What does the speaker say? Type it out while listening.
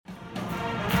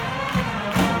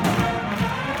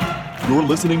You're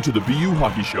listening to the BU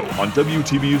Hockey Show on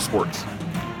WTBU Sports.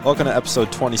 Welcome to episode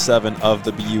 27 of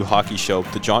the BU Hockey Show,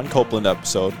 the John Copeland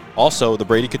episode, also the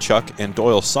Brady Tkachuk and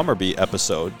Doyle Summerby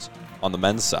episodes on the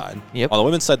men's side. Yep. On the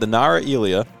women's side, the Nara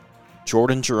Elia,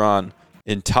 Jordan Giron,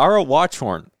 and Tara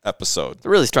Watchhorn episode. It's a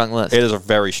really strong list. It is a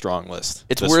very strong list.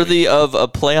 It's worthy of a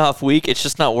playoff week. It's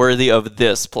just not worthy of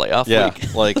this playoff week. Yeah,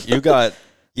 like you got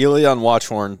Elia and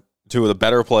Watchhorn, two of the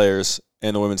better players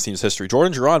in the women's team's history.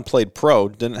 Jordan Giron played pro,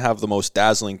 didn't have the most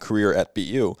dazzling career at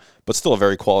BU, but still a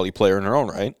very quality player in her own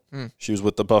right. She was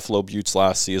with the Buffalo Buttes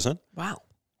last season. Wow.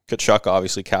 Tkachuk,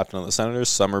 obviously captain of the Senators.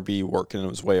 Summerby working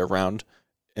his way around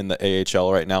in the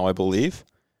AHL right now, I believe.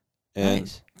 And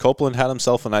Nice. Copeland had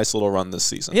himself a nice little run this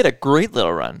season. He had a great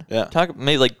little run. Yeah. Talk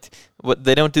maybe like what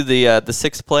they don't do the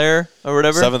sixth player or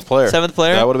whatever. Seventh player.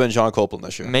 That would have been John Copeland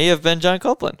this year. may have been John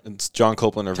Copeland. It's John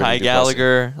Copeland or Ty Vinny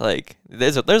Gallagher. Like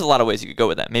there's a lot of ways you could go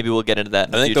with that. Maybe we'll get into that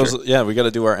in I the think future. we got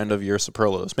to do our end of year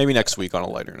superlatives. Maybe next week on a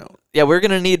lighter note. Yeah, we're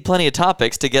gonna need plenty of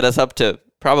topics to get us up to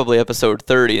probably episode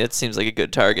 30. It seems like a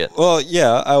good target. Well,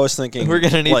 yeah, I was thinking We're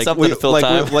gonna need something to fill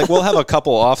time. We'll have a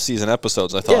couple off-season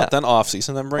episodes, I thought. Yeah. Then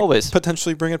off-season, then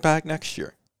potentially bring it back next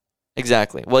year.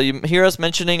 Exactly. Well, you hear us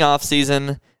mentioning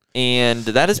off-season, and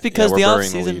that is because we're the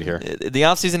burying the off-season lead here. the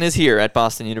off-season is here at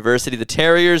Boston University. The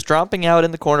Terriers dropping out in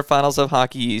the quarterfinals of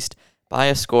Hockey East by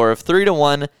a score of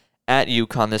 3-1 at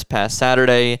UConn this past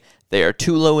Saturday. They are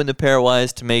too low in the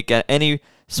pairwise to make any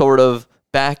sort of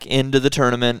back into the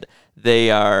tournament.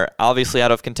 They are obviously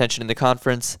out of contention in the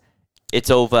conference. It's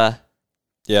over.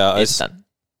 Yeah, It's done.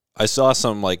 I saw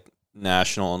some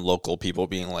national and local people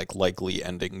being likely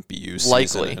ending BU season,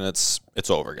 Likely. and it's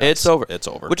over, guys. It's over. It's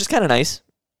over. Which is kind of nice.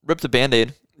 Rip the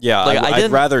Band-Aid. Yeah, I'd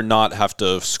rather not have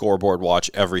to scoreboard watch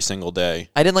every single day.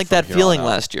 I didn't like from that here feeling on out.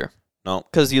 last year. No,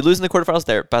 Because you lose in the quarterfinals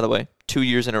there, by the way, 2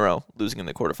 years in a row, losing in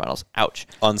the quarterfinals. Ouch.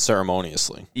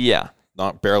 unceremoniously, Yeah.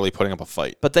 not barely putting up a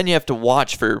fight. But then you have to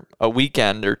watch for a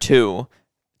weekend or two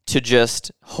to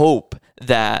just hope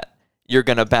that you're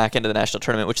going to back into the national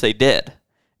tournament, which they did.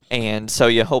 And so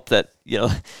you hope that,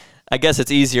 I guess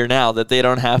it's easier now that they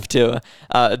don't have to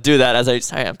do that.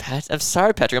 I'm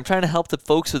sorry, Patrick. I'm trying to help the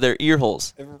folks with their ear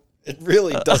holes. It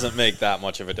really doesn't make that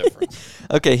much of a difference.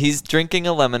 Okay, he's drinking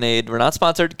a lemonade. We're not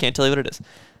sponsored. Can't tell you what it is.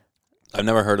 I've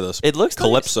never heard of this. It looks nice.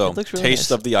 Calypso, It looks really Taste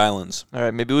nice. of the Islands. All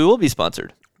right, maybe we will be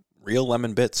sponsored. Real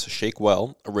lemon bits, shake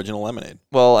well, original lemonade.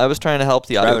 Well, I was trying to help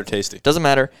the audio. Rather tasty. Doesn't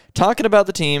matter. Talking about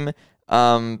the team,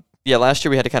 last year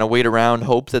we had to kind of wait around,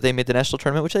 hope that they made the national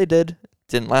tournament, which they did.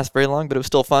 Didn't last very long, but it was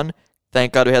still fun.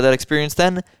 Thank God we had that experience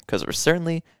then, because we're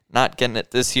certainly not getting it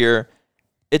this year.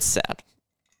 It's sad.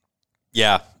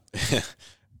 Yeah.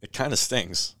 It kind of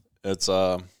stings. It's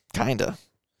Kinda.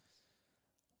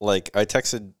 I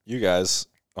texted you guys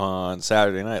on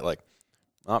Saturday night,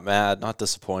 not mad, not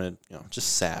disappointed,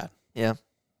 just sad. Yeah.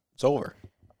 It's over.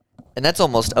 And that's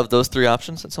almost, of those three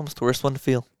options, that's almost the worst one to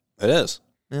feel. It is.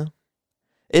 Yeah.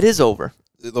 It is over.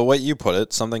 The way you put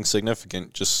it, something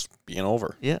significant just being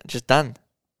over. Yeah, just done.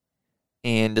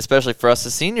 And especially for us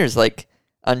as seniors,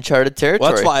 uncharted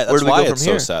territory. Well, Where that's do we why go it's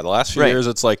from here? so sad. The last few Right. years,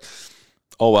 it's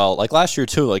oh, well, last year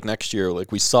too, next year,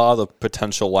 we saw the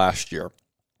potential last year.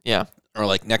 Yeah. Or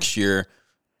next year,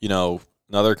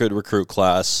 another good recruit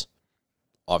class.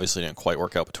 Obviously didn't quite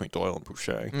work out between Doyle and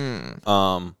Boucher.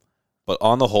 But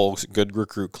on the whole, good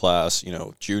recruit class.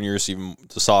 Juniors, even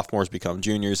the sophomores become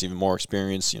juniors, even more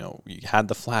experience. We had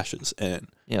the flashes and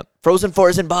Yep. Frozen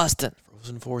Fours in Boston.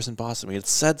 Frozen Fours in Boston. We had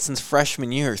said since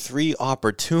freshman year, 3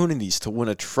 opportunities to win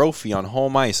a trophy on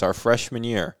home ice our freshman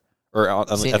year, or at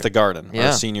the Garden,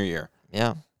 our senior year.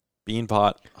 Yeah.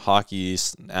 Beanpot, Hockey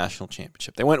East, National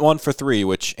Championship. They went 1 for 3,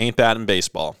 which ain't bad in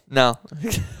baseball. No.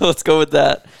 Let's go with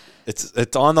that.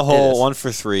 It's on the whole It is. 1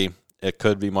 for 3. It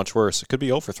could be much worse. It could be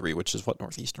 0 for 3, which is what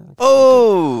Northeastern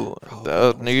will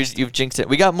No, you've jinxed it.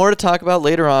 We got more to talk about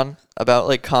later on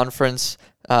about conference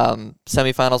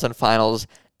semifinals and finals,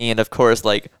 and of course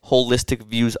holistic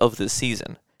views of the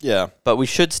season. Yeah. But we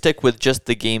should stick with just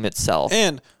the game itself.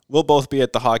 And we'll both be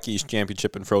at the Hockey East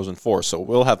Championship in Frozen Four, so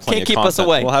we'll have plenty Can't of keep us content.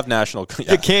 away. We'll have national.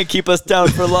 You can't keep us down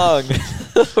for long.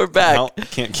 We're back. No,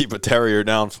 can't keep a terrier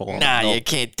down for long. Nah, Nope. you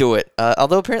can't do it.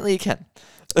 Although apparently you can.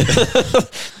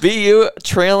 BU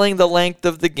trailing the length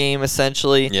of the game,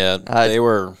 essentially. Yeah, they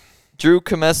were. Drew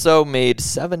Comesso made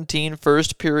 17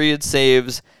 first-period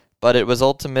saves, but it was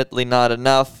ultimately not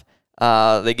enough.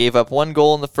 They gave up 1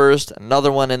 goal in the first,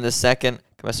 another one in the second.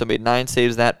 Comesso made 9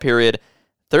 saves that period.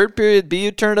 Third period,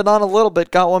 BU turned it on a little bit,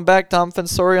 got one back. Tom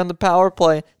Fensori on the power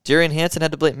play. Darian Hansen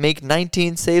had to make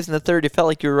 19 saves in the third. You felt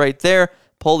like you were right there.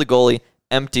 Pull the goalie,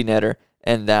 empty netter.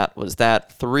 And that was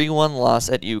that 3-1 loss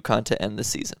at UConn to end the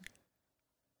season.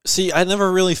 See, I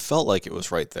never really felt like it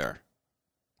was right there.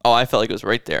 Oh, I felt like it was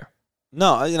right there.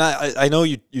 No, I know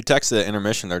you texted at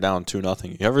intermission. They're down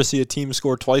 2-0. You ever see a team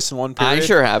score twice in one period? I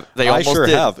sure have. I sure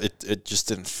did. have. It just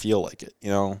didn't feel like it.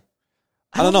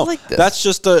 I don't know. like this. That's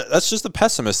just a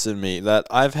pessimist in me that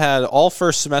I've had all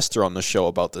first semester on the show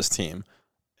about this team,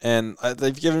 and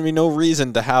they've given me no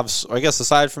reason to have. I guess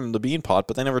aside from the bean pot,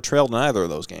 but they never trailed in either of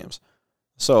those games.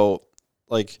 So,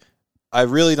 I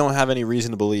really don't have any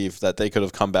reason to believe that they could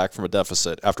have come back from a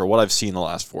deficit after what I've seen the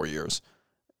last 4 years,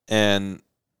 and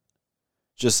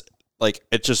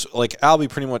Albie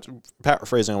pretty much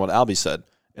paraphrasing what Albie said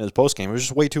in his postgame. It was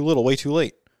just way too little, way too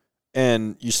late,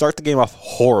 and you start the game off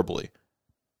horribly.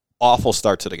 Awful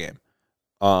start to the game.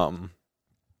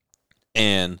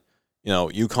 And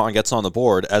UConn gets on the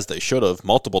board, as they should have,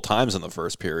 multiple times in the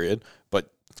first period,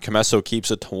 but Comesso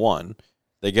keeps it to 1.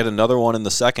 They get another one in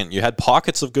the second. You had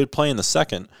pockets of good play in the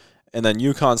second, and then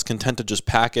UConn's content to just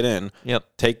pack it in,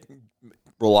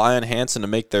 rely on Hansen to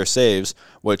make their saves,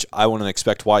 which I wouldn't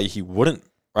expect why he wouldn't.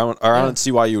 I don't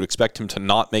see why you would expect him to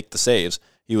not make the saves.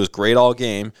 He was great all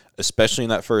game, especially in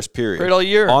that first period. Great all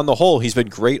year. On the whole, he's been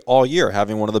great all year,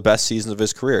 having one of the best seasons of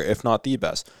his career, if not the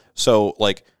best. So,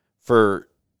 for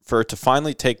it to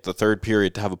finally take the third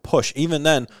period to have a push, even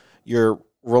then, you're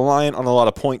reliant on a lot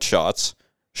of point shots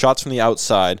from the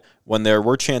outside. When there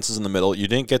were chances in the middle, you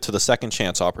didn't get to the second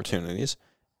chance opportunities.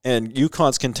 And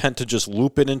UConn's content to just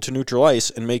loop it into neutral ice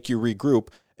and make you regroup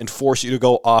and force you to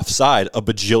go offside a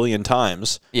bajillion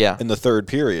times in the third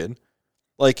period.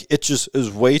 It just is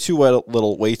way too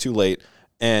little, way too late.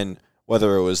 And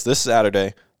whether it was this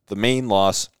Saturday, the Maine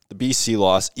loss, the BC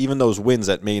loss, even those wins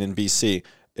at Maine and BC,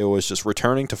 it was just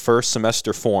returning to first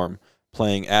semester form,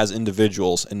 playing as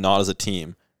individuals and not as a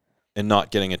team, and not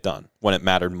getting it done when it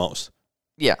mattered most.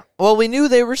 Yeah. Well, we knew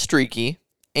they were streaky,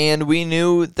 and we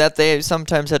knew that they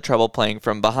sometimes had trouble playing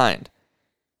from behind.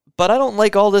 But I don't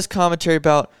like all this commentary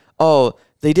about,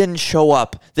 they didn't show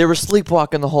up. They were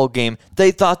sleepwalking the whole game. They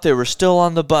thought they were still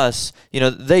on the bus.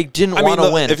 They didn't want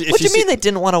to win. What do you mean they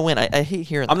didn't want to win? I hate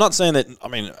hearing that. I'm not saying that.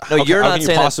 You're not can you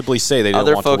saying possibly say they didn't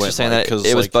other want to win? Other folks are saying that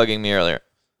it was bugging me earlier.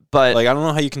 But I don't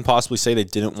know how you can possibly say they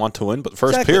didn't want to win, but the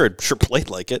first period sure played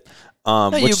like it.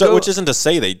 Which isn't to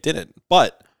say they didn't.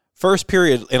 But first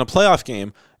period in a playoff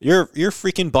game, you're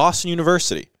freaking Boston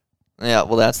University. Yeah,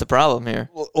 well, that's the problem here.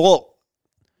 Well,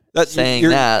 it's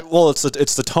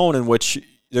the tone in which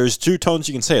there's two tones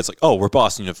you can say. It's we're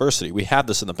Boston University. We have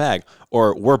this in the bag.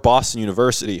 Or we're Boston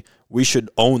University. We should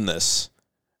own this.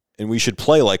 And we should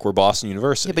play like we're Boston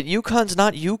University. Yeah, but UConn's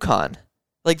not UConn.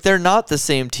 They're not the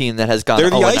same team that has gone. They're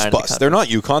the Ice Bus. They're not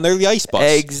UConn. They're the Ice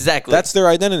Bus. Exactly. That's their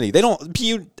identity.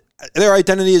 Their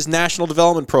identity is National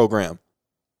Development Program.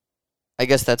 I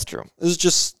guess that's true. This is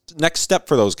just next step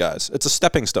for those guys. It's a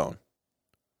stepping stone.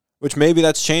 Which maybe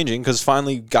that's changing because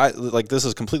finally, this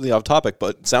is completely off topic,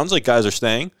 but it sounds like guys are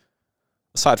staying,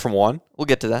 aside from one. We'll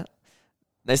get to that.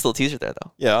 Nice little teaser there,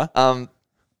 though. Yeah.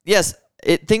 Yes,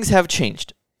 things have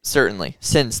changed, certainly,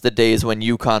 since the days when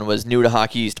UConn was new to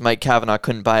Hockey East, Mike Cavanaugh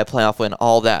couldn't buy a playoff win,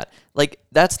 all that.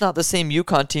 That's not the same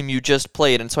UConn team you just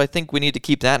played, and so I think we need to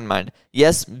keep that in mind.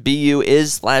 Yes, BU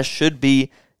is/should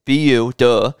be BU,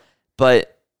 duh,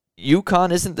 but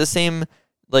UConn isn't the same,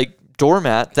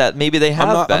 doormat that maybe they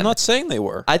have been. I'm not saying they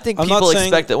were. I think people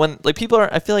expect that when people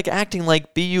are, I feel like acting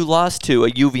like BU lost to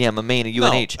a UVM, a Maine, a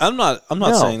UNH. No, I'm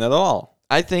not saying that at all.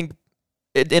 I think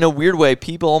in a weird way,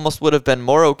 people almost would have been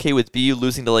more okay with BU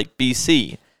losing to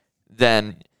BC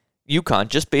than UConn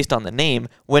just based on the name.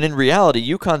 When in reality,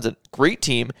 UConn's a great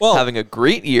team, having a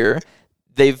great year.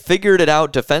 They've figured it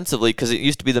out defensively because it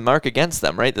used to be the mark against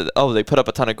them, right? They put up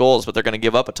a ton of goals, but they're going to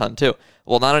give up a ton too.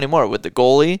 Well, not anymore. With the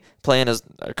goalie playing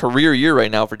a career year right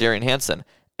now for Darian Hansen,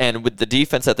 and with the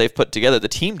defense that they've put together, the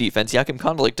team defense, Jakim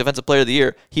Kondolik, Defensive Player of the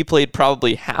Year, he played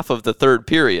probably half of the third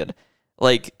period.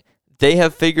 They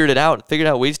have figured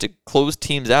out ways to close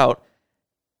teams out,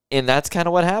 and that's kind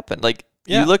of what happened.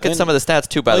 You look at some of the stats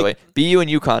too, by the way. BU and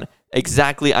UConn,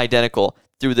 exactly identical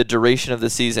through the duration of the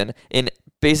season in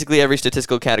basically every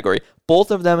statistical category.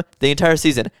 Both of them, the entire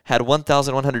season, had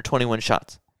 1,121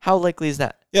 shots. How likely is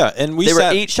that? Yeah, and they were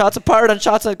 8 shots apart on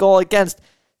shots on goal against.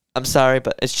 I'm sorry,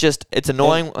 but it's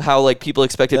annoying how people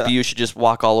expected BU should just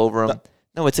walk all over them.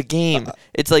 No, it's a game.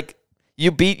 It's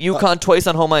you beat UConn twice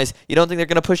on home ice. You don't think they're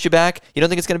going to push you back? You don't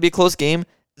think it's going to be a close game?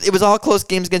 It was all close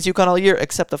games against UConn all year,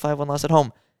 except the 5-1 loss at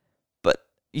home. But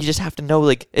you just have to know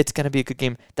it's going to be a good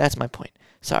game. That's my point.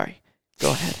 Sorry.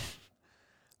 Go ahead.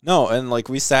 No, and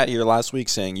we sat here last week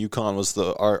saying UConn was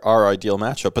our ideal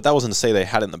matchup, but that wasn't to say they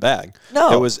had it in the bag.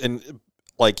 No. It was, and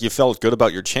like you felt good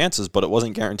about your chances, but it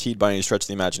wasn't guaranteed by any stretch of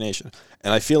the imagination.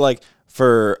 And I feel like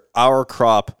for our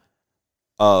crop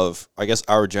of, I guess,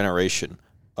 our generation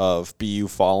of BU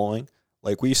following,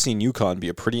 like we've seen UConn be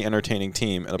a pretty entertaining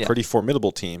team and a pretty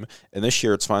formidable team, and this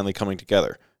year it's finally coming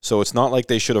together. So it's not like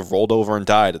they should have rolled over and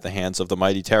died at the hands of the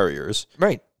mighty Terriers.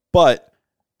 Right. But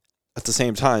at the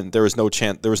same time, there was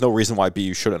no reason why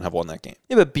BU shouldn't have won that game.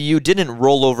 Yeah, but BU didn't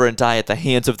roll over and die at the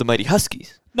hands of the mighty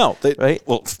Huskies. No, right?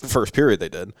 Well, first period they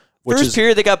did. First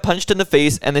period they got punched in the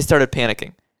face and they started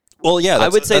panicking. Well, yeah, I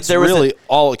would say that's there was really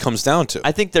all it comes down to.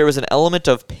 I think there was an element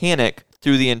of panic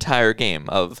through the entire game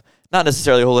of not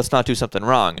necessarily, oh, let's not do something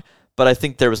wrong, but I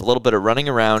think there was a little bit of running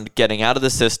around, getting out of the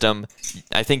system.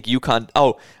 I think UConn.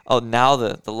 Oh, now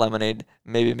the lemonade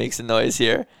maybe makes a noise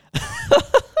here.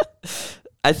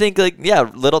 I think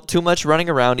little too much running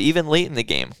around even late in the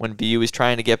game when BU was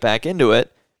trying to get back into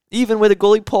it. Even with a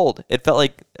goalie pulled, it felt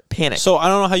like panic. So I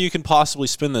don't know how you can possibly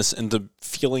spin this into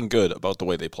feeling good about the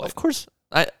way they played. Of course,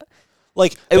 they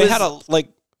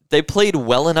played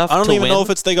well enough. I don't even win. know if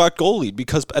it's they got goalied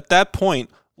because at that point,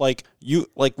 like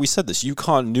we said this,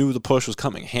 UConn knew the push was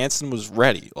coming. Hansen was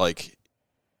ready. Like,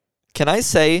 can I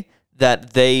say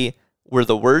that they were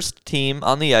the worst team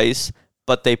on the ice,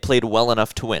 but they played well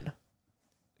enough to win?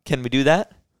 Can we do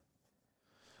that?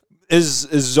 Is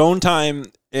zone time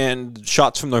and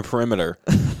shots from the perimeter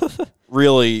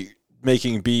really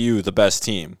making BU the best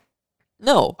team?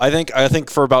 No. I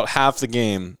think for about half the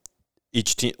game,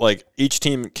 each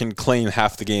team can claim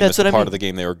half the game as part of the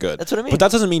game they were good. That's what I mean. But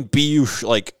that doesn't mean BU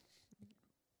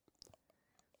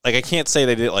I can't say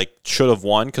they did should have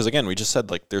won because again we just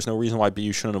said there's no reason why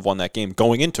BU shouldn't have won that game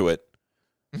going into it.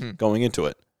 Mm-hmm. Going into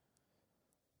it,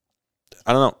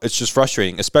 I don't know. It's just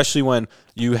frustrating, especially when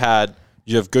you have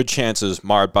good chances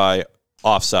marred by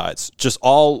offsides. Just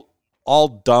all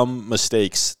dumb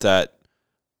mistakes that.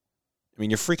 I mean,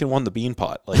 you freaking won the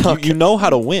Beanpot. Okay. You know how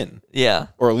to win. Yeah.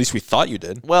 Or at least we thought you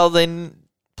did. Well, they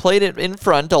played it in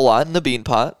front a lot in the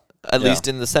Beanpot, at least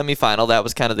in the semifinal. That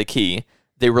was kind of the key.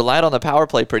 They relied on the power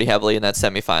play pretty heavily in that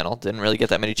semifinal. Didn't really get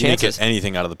that many chances. You didn't get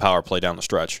anything out of the power play down the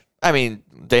stretch. I mean,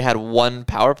 they had one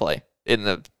power play in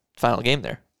the final game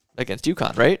there against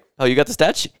UConn, right? Oh, you got the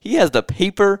stat sheet? He has the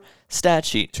paper stat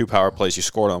sheet. 2 power plays. You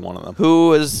scored on one of them. Who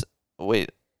was...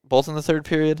 Wait, both in the third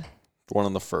period? One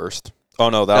in the first. Oh,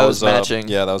 no, that was matching.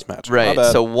 Yeah, that was matching. Right,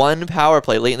 so one power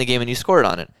play late in the game and you scored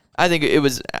on it. I think it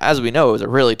was, as we know, it was a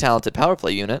really talented power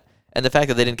play unit, and the fact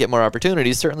that they didn't get more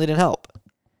opportunities certainly didn't help.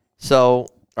 So...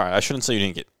 All right, I shouldn't say you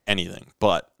didn't get anything,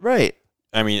 but... Right.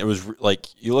 I mean, it was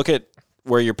you look at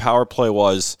where your power play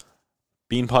was,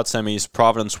 Beanpot semis,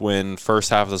 Providence win, first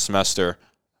half of the semester,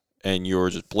 and you were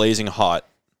just blazing hot,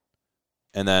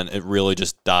 and then it really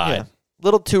just died. Yeah. A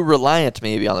little too reliant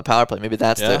maybe on the power play. Maybe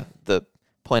that's the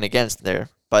point against there.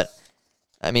 But,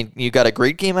 I mean, you got a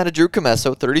great game out of Drew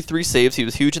Comesso, 33 saves. He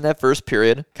was huge in that first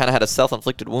period. Kind of had a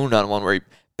self-inflicted wound on one where he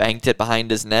banked it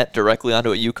behind his net directly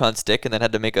onto a UConn stick and then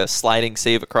had to make a sliding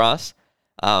save across.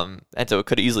 And so it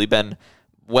could have easily been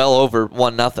well over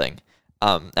 1-0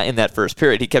 in that first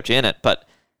period. He kept you in it. But,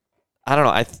 I don't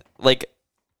know.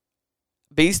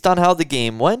 Based on how the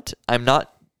game went, I'm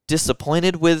not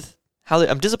disappointed with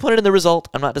I'm disappointed in the result.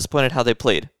 I'm not disappointed how they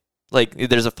played.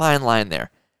 There's a fine line there.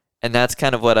 And that's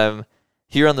kind of what I'm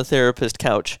here on the therapist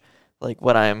couch,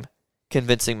 what I'm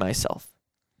convincing myself.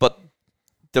 But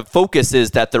the focus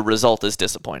is that the result is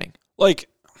disappointing. That's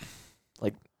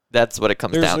what it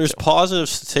comes down to. There's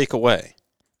positives to take away.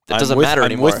 That doesn't matter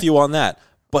anymore. I'm with you on that.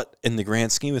 But in the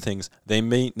grand scheme of things, they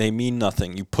mean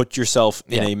nothing. You put yourself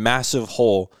in a massive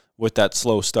hole with that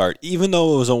slow start, even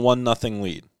though it was a 1-0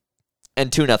 lead. And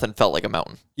 2-0 felt like a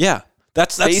mountain. Yeah.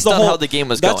 That's based the on whole, how the game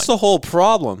was going. That's the whole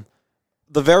problem.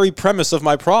 The very premise of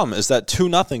my problem is that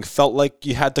 2-0 felt like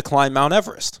you had to climb Mount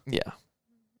Everest. Yeah.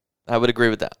 I would agree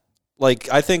with that.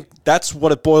 I think that's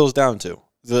what it boils down to.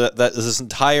 That is this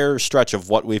entire stretch of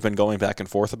what we've been going back and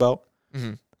forth about.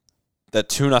 Mm-hmm. That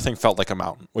 2-0 felt like a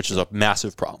mountain, which is a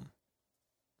massive problem.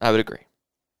 I would agree.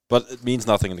 But it means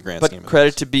nothing in the grand scheme of things. But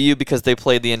credit to BU because they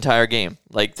played the entire game.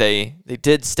 They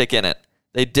did stick in it.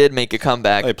 They did make a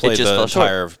comeback. They played it just the fell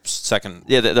entire short. second.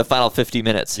 Yeah, the final 50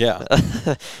 minutes. Yeah.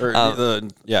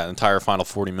 Entire final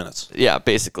 40 minutes. Yeah,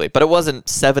 basically. But it wasn't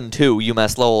 7-2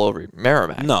 UMass Lowell over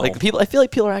Merrimack. No. I feel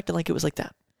like people are acting like it was like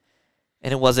that.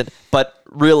 And it wasn't. But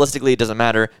realistically, it doesn't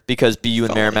matter because BU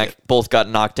and Merrimack both got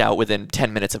knocked out within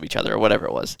 10 minutes of each other or whatever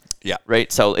it was. Yeah. Right?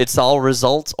 So it's all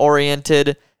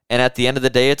results-oriented. And at the end of the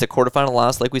day, it's a quarterfinal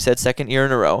loss, like we said, second year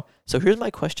in a row. So here's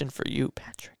my question for you,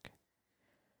 Patrick.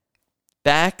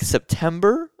 Back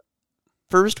September,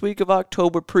 first week of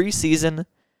October preseason,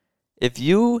 if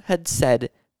you had said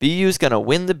BU's going to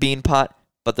win the Beanpot,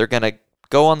 but they're going to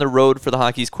go on the road for the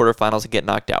Hockey's quarterfinals and get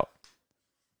knocked out.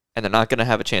 And they're not going to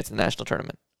have a chance in the national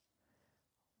tournament.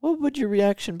 What would your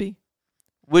reaction be?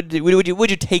 Would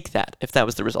you take that if that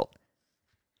was the result?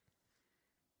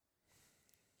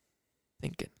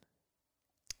 Thinking.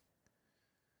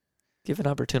 Give an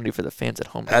opportunity for the fans at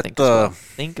home to think as well.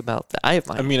 Think about that. I have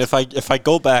my. I mean, if I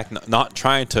go back, not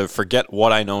trying to forget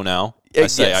what I know now, I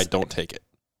say yes. I don't take it.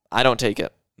 I don't take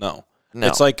it. No.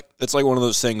 It's like one of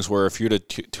those things where if you were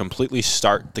to completely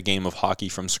start the game of hockey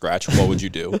from scratch, what would you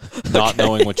do? Not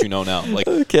knowing what you know now. Like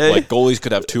goalies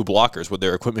could have 2 blockers. Would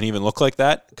their equipment even look like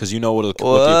that? Because you know what the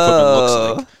equipment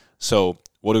looks like. So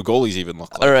what do goalies even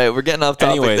look like? All right, we're getting off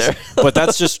topic there. But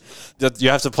that's just you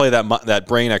have to play that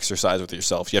brain exercise with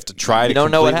yourself. You have to try to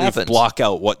completely block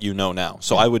out what you know now.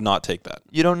 So I would not take that.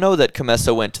 You don't know that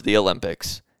Comesso went to the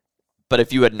Olympics. But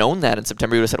if you had known that in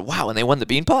September, you would have said, wow, and they won the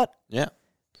Beanpot? Yeah.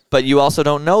 But you also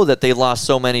don't know that they lost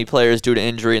so many players due to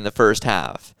injury in the first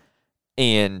half.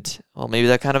 And, well, maybe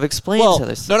that kind of explains how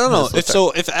this. No.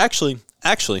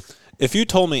 If you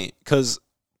told me, because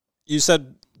you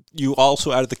said you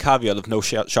also added the caveat of no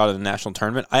shot at the national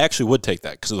tournament, I actually would take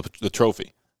that because of the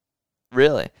trophy.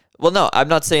 Really? Well, no, I'm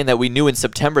not saying that we knew in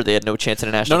September they had no chance in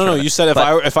a national tournament. No. You said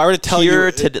if I were to tell you,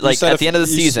 at the end of the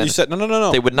season, you said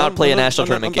no. They would not play a national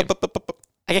tournament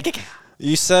game.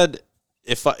 You said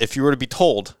if you were to be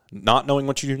told, not knowing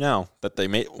what you do now, that they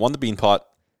won the Beanpot,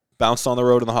 bounced on the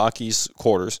road in the Hockey's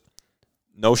quarters,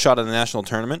 no shot at the national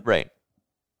tournament, right?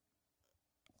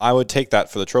 I would take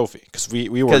that for the trophy because we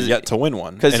were yet to win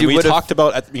one, and we talked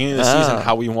about at the beginning of the season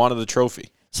how we wanted the trophy.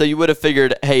 So you would have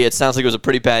figured, hey, it sounds like it was a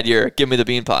pretty bad year. Give me the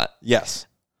Beanpot. Yes.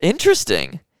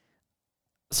 Interesting.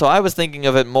 So I was thinking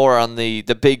of it more on the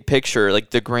big picture, like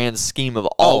the grand scheme of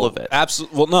all of it.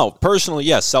 Absolutely. Well, no. Personally,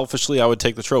 yes. Selfishly, I would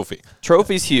take the trophy.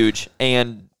 Trophy's huge,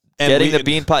 and getting the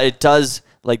Beanpot, it does,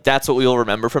 like, that's what we'll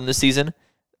remember from this season.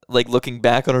 Like, looking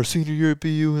back on our senior year at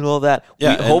BU and all that.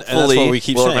 Yeah, and that's what we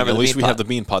keep saying. At least we have the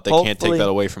Beanpot. They can't take that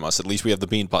away from us. At least we have the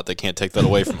Beanpot. They can't take that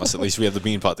away from us. At least we have the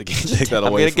Beanpot. They can't take that away from us.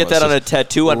 I'm going to get that on a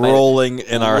tattoo on my rolling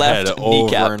in our head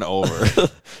over and over.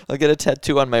 I'll get a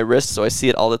tattoo on my wrist so I see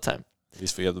it all the time. At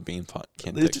least we have the Beanpot.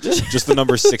 Can't take just the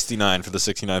number 69 for the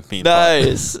 69th Beanpot.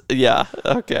 Nice. Yeah.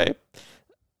 Okay.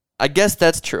 I guess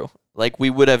that's true. Like, we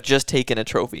would have just taken a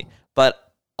trophy.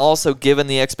 But also, given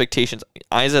the expectations,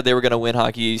 I said they were going to win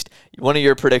Hockey East. One of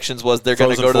your predictions was they're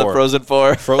going to go to the Frozen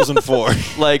Four. Frozen Four.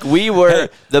 Like, we were,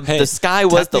 the sky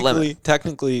was the limit.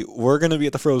 Technically, we're going to be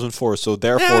at the Frozen Four, so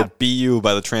therefore, BU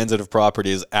by the transitive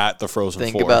property is at the Frozen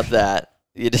Four. Think about that.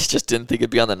 You just didn't think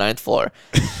it'd be on the 9th floor.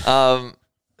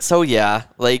 So, yeah,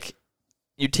 like,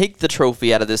 you take the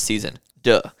trophy out of this season.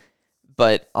 Duh.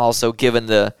 But also, given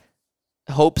the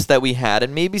hopes that we had,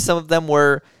 and maybe some of them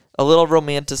were a little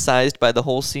romanticized by the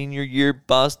whole senior year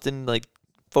bust and, like,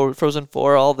 Frozen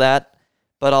Four, all that.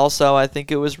 But also, I think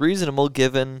it was reasonable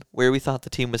given where we thought the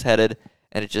team was headed,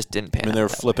 and it just didn't pan out. They were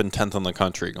flipping 10th in the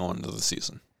country going into the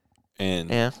season.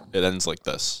 And it ends like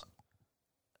this.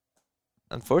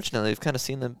 Unfortunately, we've kind of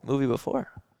seen the movie before.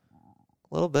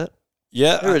 A little bit.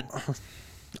 Yeah.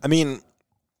 I mean,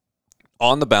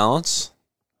 on the balance,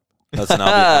 that's an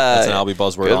Albie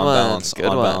buzzword. Good on one. Balance. Good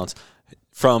on one. balance.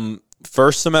 From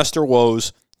first semester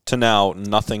woes to now,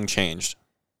 nothing changed.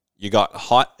 You got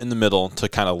hot in the middle to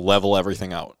kind of level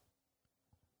everything out.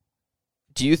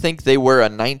 Do you think they were a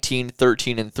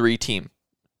 19-13-3 team?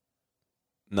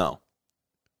 No.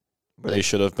 They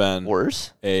should have been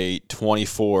worse. A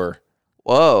 24.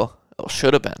 Whoa. Oh,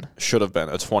 should have been. Should have been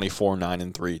a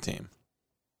 24-9-3 team.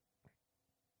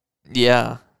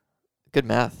 Yeah. Good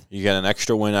math. You get an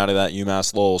extra win out of that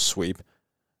UMass Lowell sweep.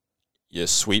 You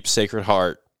sweep Sacred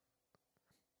Heart.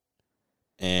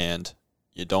 And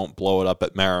you don't blow it up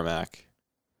at Merrimack.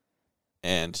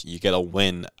 And you get a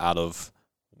win out of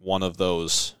one of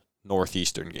those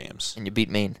Northeastern games. And you beat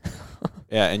Maine.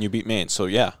 Yeah, and you beat Maine. So,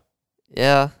 yeah.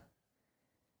 Yeah.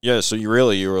 Yeah, so you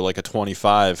were like a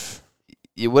 25.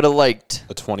 You would have liked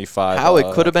a 25. How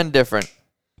it could have been different.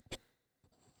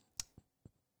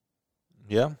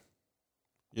 Yeah.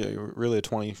 Yeah, you were really a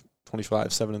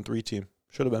 25-7-3 team.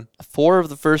 Should have been. 4 of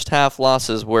the first half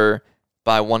losses were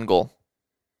by 1 goal.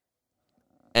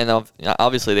 And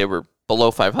obviously they were below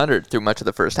 500 through much of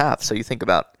the first half. So you think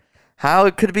about how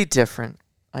it could be different.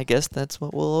 I guess that's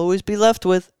what we'll always be left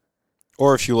with.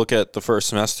 Or if you look at the first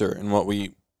semester and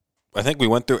I think we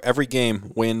went through every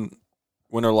game, win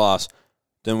or loss.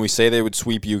 Then we say they would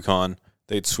sweep UConn.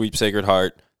 They'd sweep Sacred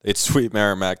Heart. They'd sweep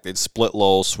Merrimack. They'd split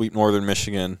Lowell, sweep Northern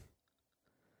Michigan.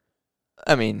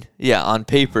 I mean, yeah, on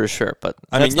paper, sure, but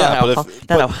I that's mean, not, yeah, how,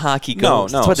 but how hockey no,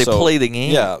 goes. no, That's why they so, play the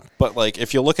game. Yeah, but like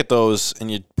if you look at those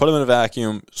and you put them in a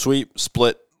vacuum, sweep,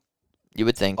 split, You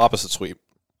would think. opposite sweep.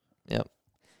 Yep.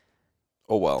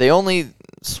 Oh well. They only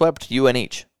swept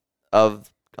UNH of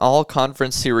all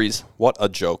conference series. What a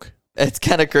joke. It's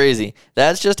kind of crazy.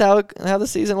 That's just how the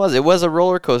season was. It was a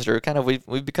roller coaster. Kind of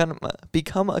we've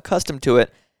become accustomed to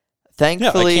it.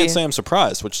 Thankfully, Yeah, I can't say I'm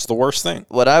surprised, which is the worst thing.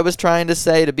 what I was trying to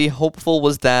say to be hopeful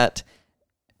was that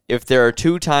if there are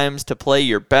 2 times to play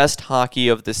your best hockey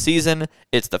of the season,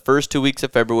 it's the first 2 weeks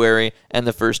of February and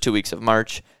the first 2 weeks of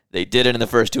March. They did it in the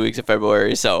first 2 weeks of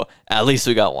February, so at least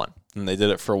we got one. And they did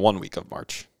it for 1 week of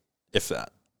March, if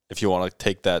that. If you want to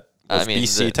take that, was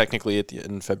BC technically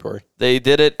in February? They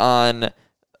did it on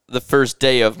the first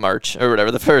day of March, or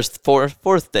whatever, the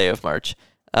fourth day of March,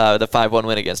 the 5-1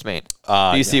 win against Maine.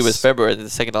 BC was February, the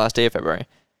second to last day of February.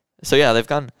 So yeah, they've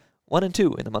gone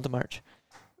 1-2 in the month of March.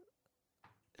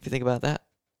 If you think about that.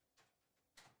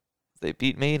 They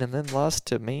beat Maine and then lost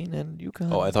to Maine and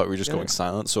UConn. Oh, I thought we were just going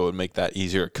silent, so it would make that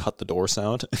easier to cut the door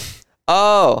sound.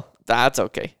 Oh, that's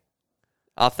okay.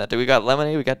 Authentic. We got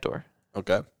lemonade, we got door.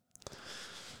 Okay.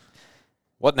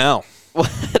 What now? What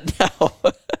now?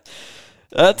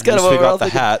 That's kind of what we we're all got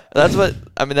the thinking. hat. That's what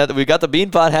I mean. We got the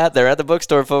Beanpot hat there at the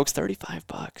bookstore, folks.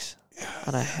 $35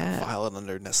 on a hat. File it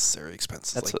under necessary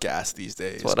expenses That's like gas these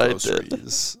days. what I did.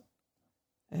 Groceries.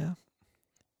 Yeah,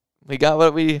 we got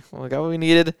what we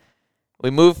needed.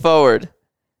 We moved forward,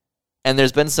 and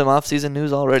there's been some off-season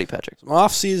news already, Patrick. Some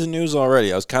off-season news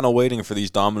already. I was kind of waiting for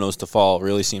these dominoes to fall. It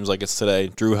really seems like it's today.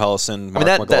 Drew Hellison, Mark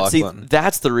McLaughlin.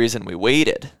 That's the reason we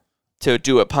waited to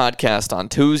do a podcast on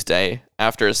Tuesday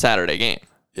after a Saturday game.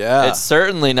 Yeah. It's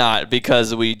certainly not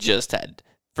because we just had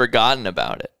forgotten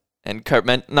about it and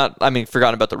forgotten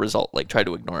about the result, like try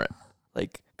to ignore it,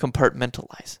 like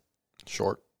compartmentalize,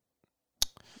 Short.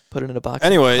 put it in a box.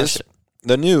 Anyways,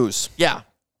 the news. Yeah.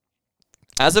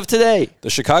 As of today, The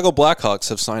Chicago Blackhawks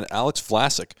have signed Alex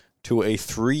Vlasic to a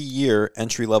 3-year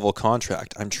entry-level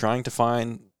contract. I'm trying to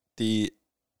find the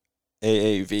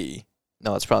AAV.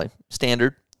 no, it's probably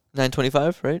standard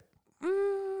 925, right?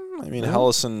 I mean,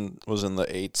 Hellison was in the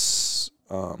 8s.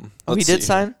 He did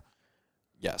sign?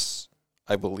 Yes.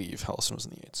 I believe Hellison was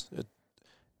in the 8s.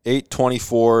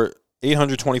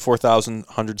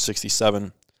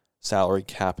 824,167 salary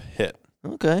cap hit.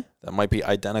 Okay. That might be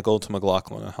identical to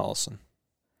McLaughlin and Hellison.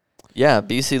 Yeah,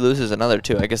 BC loses another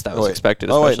 2. I guess that was expected.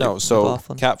 No. So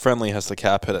McLaughlin. Cap Friendly has the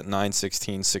cap hit at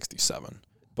 916.67,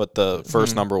 but the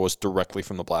first number was directly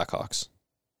from the Blackhawks.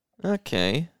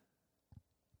 Okay.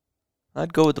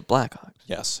 I'd go with the Blackhawks.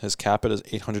 Yes, his cap hit is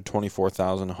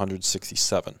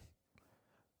 824,167.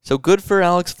 So good for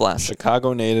Alex Vlasic.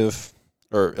 Chicago native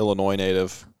or Illinois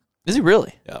native. Is he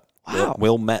really? Yeah. Wow.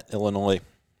 Wilmette, Illinois.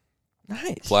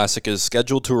 Nice. Vlasic is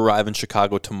scheduled to arrive in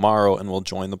Chicago tomorrow and will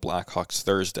join the Blackhawks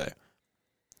Thursday.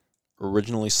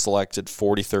 Originally selected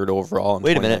 43rd overall in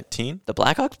 2019. The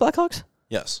Blackhawks?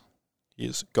 Yes. He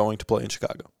is going to play in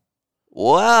Chicago.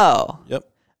 Wow. Yep.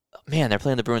 Man, they're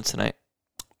playing the Bruins tonight.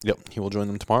 Yep. He will join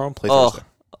them tomorrow and play Thursday.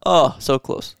 Oh, so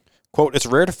close. Quote, "It's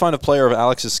rare to find a player of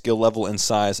Alex's skill level and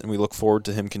size, and we look forward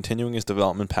to him continuing his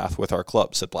development path with our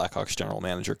club," said Blackhawks general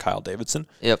manager Kyle Davidson.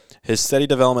 Yep. His steady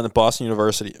development at Boston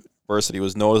University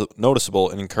was noticeable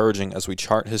and encouraging as we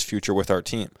chart his future with our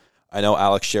team. I know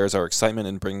Alex shares our excitement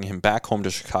in bringing him back home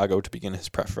to Chicago to begin his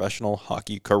professional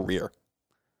hockey career.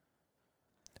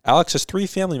 Alex has 3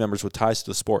 family members with ties to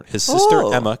the sport. His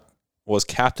sister, Emma, was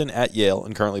captain at Yale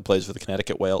and currently plays for the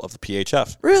Connecticut Whale of the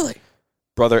PHF. Really?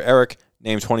 Brother Eric,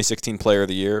 named 2016 Player of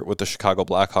the Year with the Chicago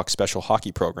Blackhawks Special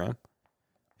Hockey Program.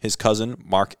 His cousin,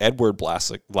 Mark Edward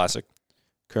Vlasic,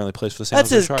 currently plays for the San That's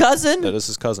Jose his Sharks. cousin? That is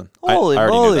his cousin. Holy I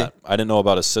already moly. knew that. I didn't know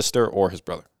about his sister or his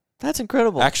brother. That's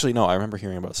incredible. Actually, no, I remember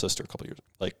hearing about his sister a couple years,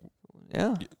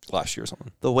 yeah. last year or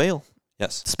something. The Whale.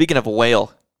 Yes. Speaking of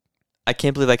Whale, I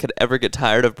can't believe I could ever get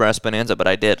tired of Brass Bonanza, but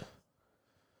I did.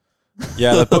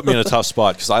 Yeah, that put me in a tough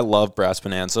spot because I love Brass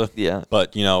Bonanza. Yeah.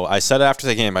 But, I said after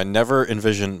the game, I never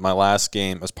envisioned my last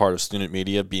game as part of student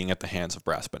media being at the hands of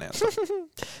Brass Bonanza.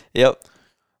 Yep.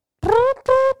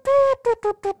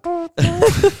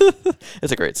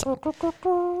 It's a great song.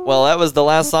 Well, that was the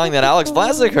last song that Alex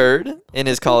Vlasic heard in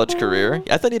his college career.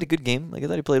 I thought he had a good game. I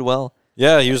thought he played well.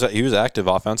 Yeah, he was active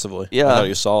offensively. Yeah. I thought he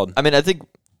was solid. I mean, I think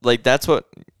that's what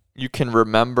you can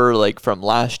remember from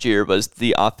last year was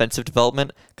the offensive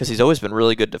development because he's always been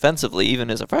really good defensively, even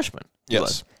as a freshman.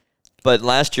 Yes. But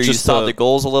last year you saw the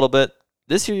goals a little bit.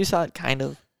 This year you saw it kind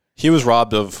of. He was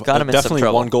robbed of Got him in some definitely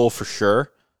trouble. one goal for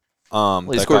sure.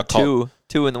 He scored two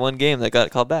in the one game that got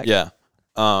called back. Yeah.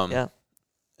 Yeah.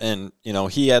 And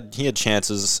he had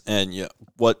chances, and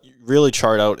what really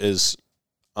charred out is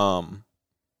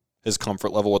his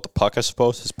comfort level with the puck, I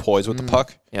suppose, his poise with the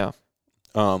puck. Yeah.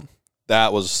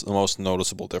 That was the most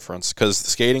noticeable difference because the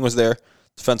skating was there,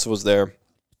 defensive was there.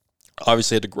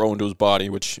 Obviously had to grow into his body,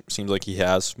 which seems like he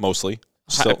has mostly.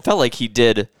 I felt like he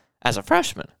did as a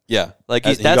freshman. Yeah. Like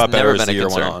he that's got better never as been the a year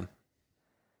went concern. on.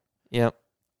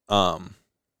 Yep.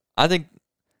 I think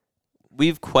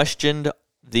we've questioned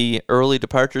the early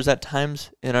departures at times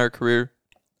in our career.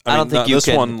 I don't think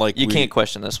you can't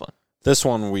question this one. This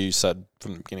one we said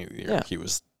from the beginning of the year, he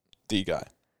was the guy.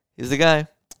 He's the guy.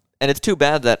 And it's too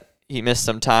bad that he missed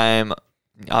some time.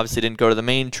 Obviously didn't go to the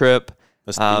main trip.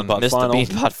 Missed the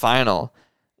Beanpot final.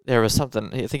 There was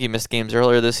something. I think he missed games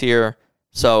earlier this year.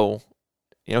 So,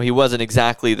 he wasn't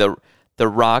exactly the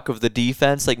rock of the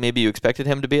defense like maybe you expected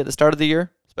him to be at the start of the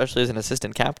year, especially as an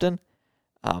assistant captain.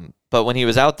 But when he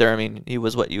was out there, he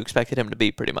was what you expected him to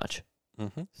be pretty much.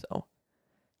 Mm-hmm. So,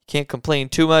 can't complain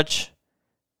too much.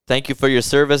 Thank you for your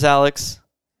service, Alex.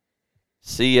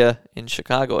 See ya in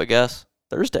Chicago, I guess.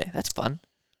 Thursday. That's fun.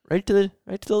 Right to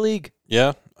the league.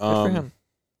 Yeah. Good for him.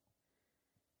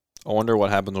 I wonder what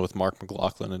happens with Mark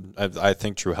McLaughlin, and I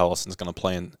think Drew Hellison's going to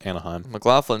play in Anaheim.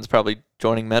 McLaughlin's probably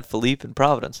joining Matt Philippe in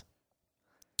Providence.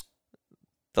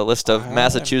 The list of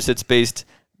Massachusetts-based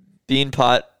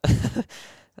Beanpot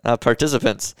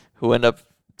participants who end up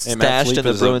stashed in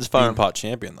the Bruins farm. Beanpot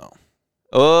champion, though.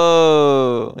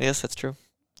 Oh, yes, that's true.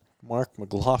 Mark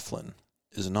McLaughlin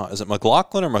is not. Is it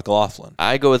McLaughlin or McLaughlin?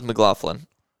 I go with McLaughlin.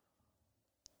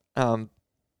 Yeah,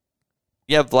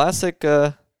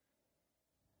 Vlasic.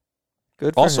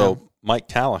 Good for also, him. Mike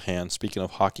Callahan, speaking of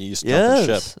Hockey East Yes,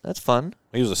 Championship. that's fun.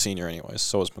 He was a senior anyways,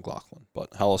 so was McLaughlin.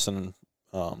 But Hellison,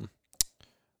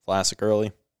 Vlasic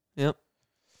early. Yep.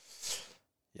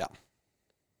 Yeah.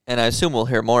 And I assume we'll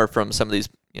hear more from some of these,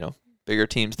 bigger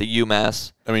teams, the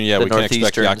UMass. We can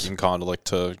expect Jakim Kondelik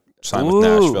to sign with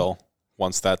Nashville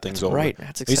once that thing's over. Right,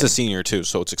 that's exciting. He's a senior too,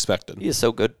 so it's expected. He is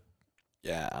so good.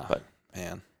 Yeah, but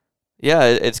man. Yeah,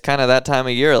 it's kind of that time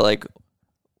of year, like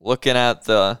looking at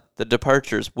the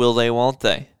departures. Will they, won't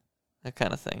they? That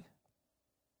kind of thing.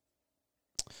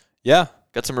 Yeah.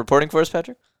 Got some reporting for us,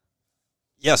 Patrick?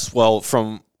 Yes, well,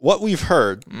 from what we've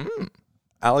heard,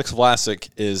 Alex Vlasic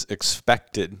is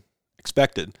expected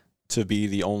to be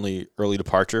the only early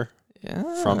departure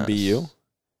from BU.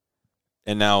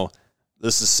 And now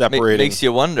this is separating. Makes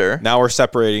you wonder. Now we're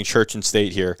separating church and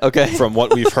state here. Okay. From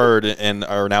what we've heard and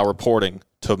are now reporting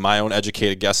to my own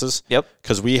educated guesses. Yep.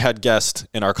 Because we had guessed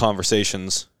in our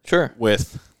conversations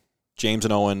with James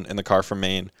and Owen in the car from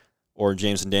Maine or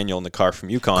James and Daniel in the car from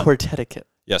UConn. Court etiquette.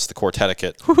 Yes, the Court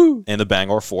etiquette. Woohoo. And the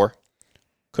Bangor 4.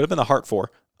 Could have been the Hart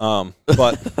 4.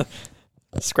 But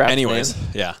anyways,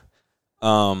 yeah.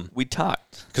 We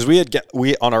talked. Because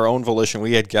we on our own volition,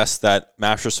 we had guessed that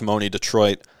Mastrosimone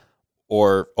Detroit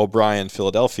or O'Brien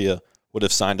Philadelphia would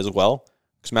have signed as well.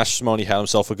 Because Mastrosimone had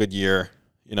himself a good year,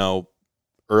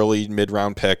 early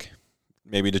mid-round pick.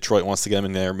 Maybe Detroit wants to get him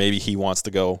in there. Maybe he wants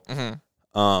to go.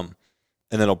 Mm-hmm.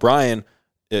 And then O'Brien,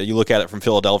 you look at it from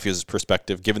Philadelphia's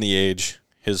perspective, given the age,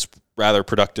 his rather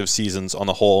productive seasons on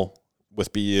the whole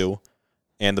with BU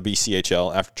and the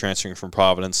BCHL after transferring from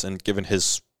Providence, and given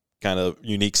his kind of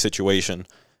unique situation,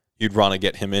 you'd want to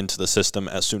get him into the system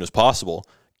as soon as possible,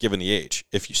 given the age,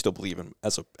 if you still believe him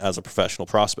as a professional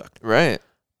prospect. Right.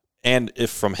 And if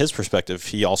from his perspective,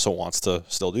 he also wants to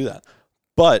still do that.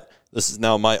 But this is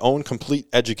now my own complete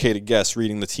educated guess,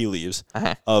 reading the tea leaves,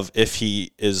 of if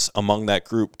he is among that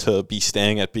group to be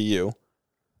staying at BU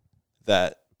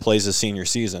that plays his senior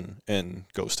season and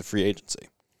goes to free agency.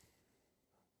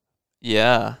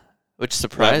 Yeah. Which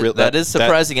that is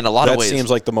surprising in a lot of ways. That seems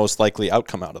like the most likely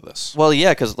outcome out of this. Well,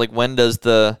 yeah, because when does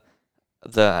the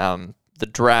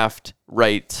draft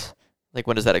right,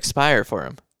 when does that expire for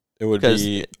him? It would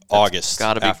be August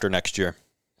after next year.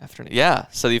 Yeah,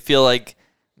 so you feel like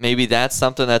maybe that's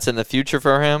something that's in the future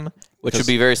for him, which would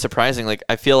be very surprising.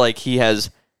 I feel like he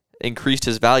has increased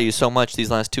his value so much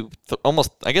these last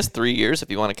almost 3 years,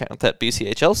 if you want to count that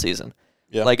BCHL season.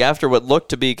 Yeah. After what looked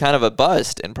to be kind of a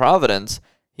bust in Providence,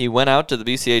 he went out to the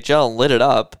BCHL and lit it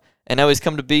up, and now he's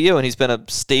come to BU, and he's been a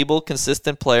stable,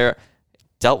 consistent player,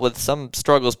 dealt with some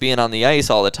struggles being on the ice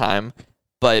all the time,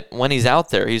 but when he's out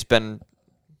there, he's been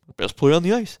best player on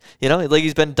the ice.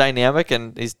 He's been dynamic,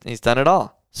 and he's done it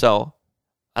all. So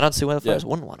I don't see why the Flyers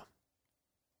wouldn't want him.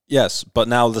 Yes, but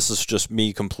now this is just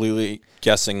me completely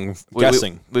guessing we've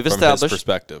from established his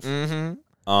perspective.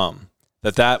 Mm-hmm.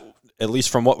 That at least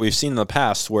from what we've seen in the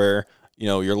past, where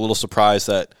you're a little surprised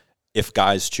that if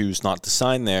guys choose not to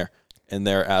sign there and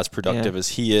they're as productive as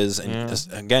he is, and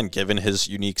again, given his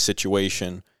unique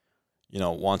situation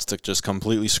wants to just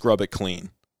completely scrub it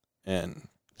clean and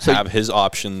have his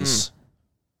options.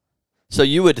 So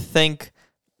you would think,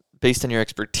 based on your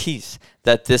expertise,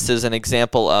 that this is an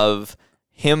example of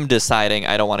him deciding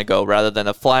I don't want to go, rather than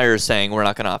the Flyers saying we're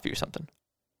not going to offer you something.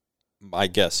 I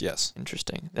guess, yes.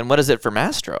 Interesting. Then what is it for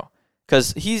Mastro?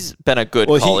 Because he's been a good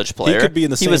college player. He could be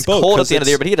in the same boat. He was cold at the end of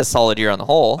the year, but he had a solid year on the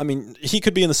whole. I mean, he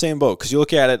could be in the same boat because you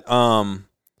look at it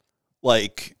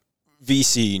like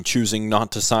VC choosing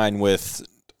not to sign with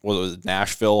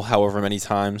Nashville however many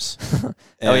times.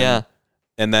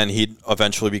 And then he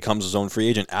eventually becomes his own free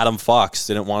agent. Adam Fox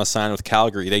didn't want to sign with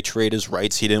Calgary. They trade his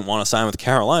rights. He didn't want to sign with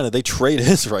Carolina. They trade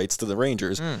his rights to the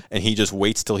Rangers, and he just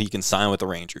waits till he can sign with the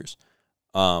Rangers.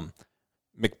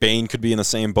 McBain could be in the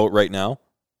same boat right now.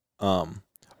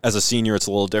 As a senior, it's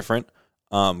a little different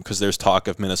because there's talk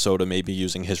of Minnesota maybe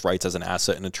using his rights as an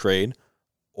asset in a trade,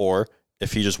 or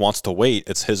if he just wants to wait,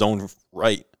 it's his own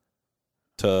right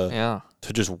to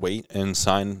just wait and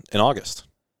sign in August.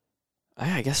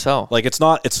 I guess so. Like it's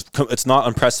not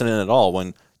unprecedented at all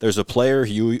when there's a player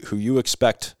who you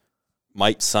expect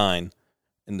might sign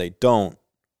and they don't,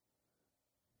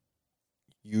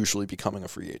 usually becoming a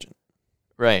free agent.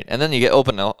 Right, and then you get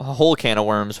open a whole can of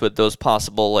worms with those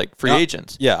possible free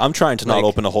agents. Yeah, I'm trying to not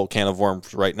open a whole can of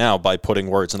worms right now by putting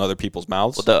words in other people's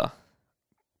mouths. Well, duh.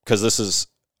 Because this is,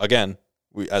 again,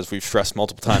 as we've stressed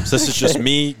multiple times, this is just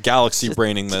me galaxy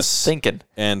braining this,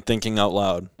 thinking out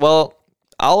loud. Well,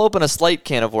 I'll open a slight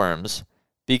can of worms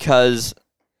because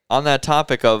on that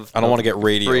topic of I don't want to get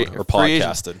radioed or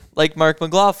podcasted. Like Mark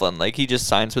McLaughlin, he just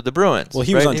signs with the Bruins. Well,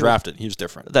 he was undrafted. He was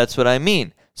different. That's what I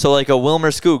mean. So a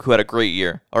Wilmer Skoog who had a great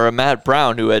year, or a Matt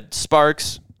Brown who had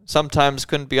sparks, sometimes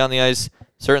couldn't be on the ice,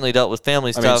 certainly dealt with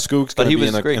family stuff. Skoog's going to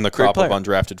be in the crop of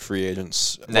undrafted free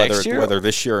agents, whether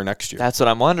this year or next year. That's what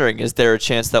I'm wondering. Is there a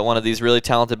chance that one of these really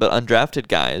talented but undrafted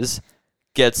guys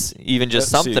gets even just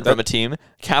something from a team,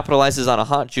 capitalizes on a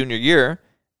hot junior year,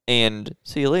 and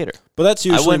see you later? But that's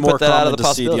usually more common to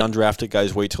see the undrafted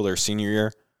guys wait till their senior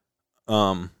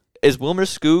year. Is Wilmer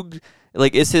Skoog...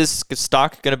 is his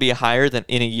stock going to be higher than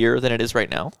in a year than it is right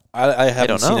now? I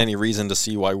haven't seen any reason to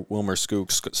see why Wilmer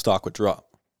Skoog's stock would drop.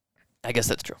 I guess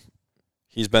that's true.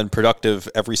 He's been productive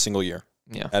every single year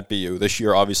at BU. This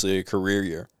year, obviously, a career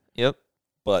year. Yep.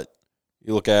 But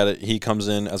you look at it, he comes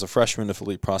in as a freshman, if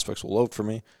Elite Prospects will load for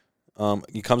me.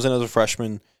 He comes in as a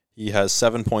freshman. He has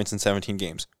 7 points in 17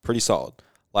 games. Pretty solid.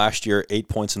 Last year, 8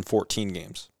 points in 14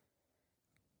 games.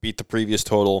 Beat the previous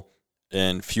total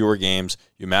in fewer games.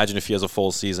 You imagine if he has a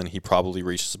full season, he probably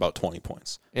reaches about 20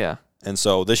 points. Yeah. And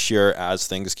so this year, as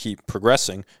things keep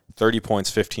progressing, 30 points,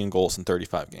 15 goals in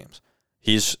 35 games.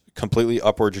 He's completely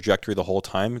upward trajectory the whole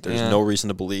time. There's no reason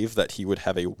to believe that he would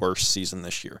have a worse season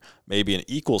this year. Maybe an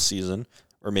equal season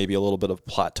or maybe a little bit of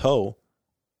plateau.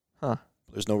 Huh.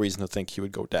 There's no reason to think he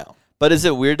would go down. But is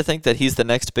it weird to think that he's the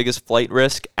next biggest flight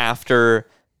risk after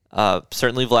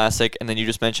certainly Vlasic, and then you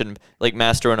just mentioned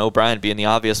Mastro and O'Brien being the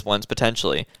obvious ones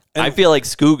potentially? And I feel like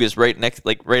Skoog is right next,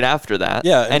 right after that.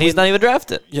 Yeah, and he's not even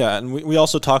drafted. Yeah, and we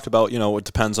also talked about it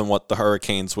depends on what the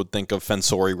Hurricanes would think of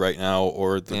Fensori right now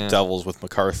or the Devils with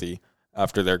McCarthy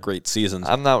after their great seasons.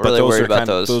 I'm not really worried about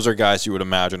those. Those are guys you would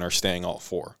imagine are staying all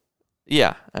four.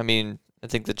 Yeah, I mean, I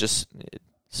think that just it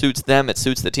suits them. It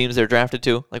suits the teams they're drafted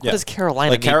to. What does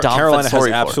Carolina need Dom Carolina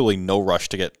Fensori has absolutely no rush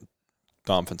to get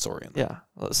Dom Fensori in there.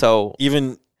 Yeah, so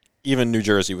even New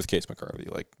Jersey with Case McCarthy,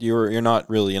 you're not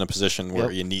really in a position where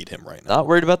you need him right now. Not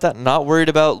worried about that. Not worried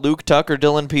about Luke Tuck or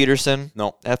Dylan Peterson.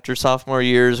 No. After sophomore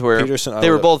years where Peterson, they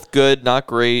were both good, not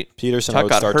great. Peterson, Tuck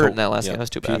got hurt in that last game. That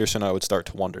was too bad. Peterson, I would start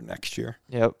to wonder next year.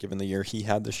 Yep. Given the year he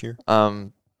had this year.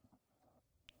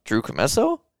 Drew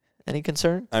Comesso? Any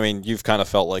concern? I mean, you've kind of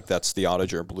felt like that's the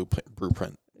Oettinger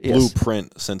blueprint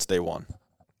since day one.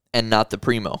 And not the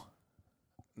Primo.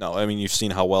 No, I mean, you've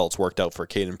seen how well it's worked out for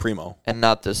Caden Primo. And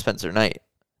not the Spencer Knight.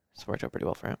 It's worked out pretty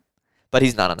well for him. But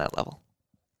he's not on that level.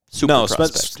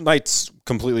 Spencer Knight's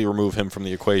completely remove him from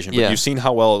the equation. But you've seen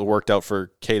how well it worked out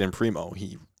for Caden Primo.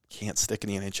 He can't stick in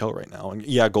the NHL right now. And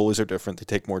goalies are different. They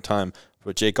take more time.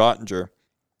 But Jake Oettinger,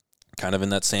 kind of in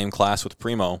that same class with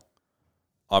Primo,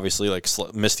 obviously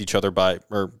missed each other by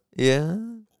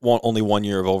only 1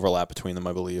 year of overlap between them,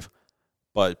 I believe.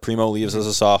 But Primo leaves as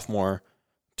a sophomore.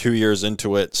 2 years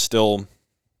into it, still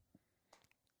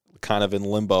kind of in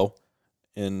limbo.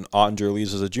 And Oettinger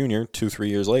leaves as a junior. 2-3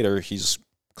 years later, he's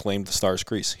claimed the Stars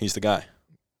crease. He's the guy.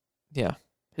 Yeah.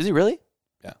 Is he really?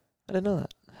 Yeah. I didn't know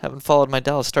that. Haven't followed my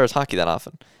Dallas Stars hockey that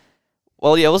often.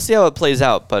 Well, yeah, we'll see how it plays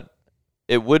out, but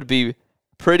it would be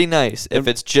pretty nice if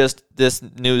it's just this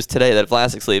news today that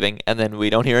Vlasic's leaving, and then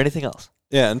we don't hear anything else.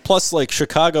 Yeah, and plus,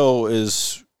 Chicago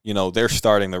is, they're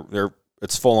starting. They're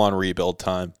It's full-on rebuild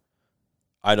time.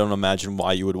 I don't imagine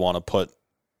why you would want to put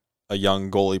a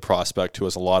young goalie prospect who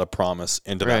has a lot of promise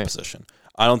into that position.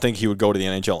 I don't think he would go to the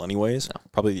NHL anyways. No.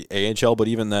 Probably the AHL, but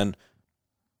even then,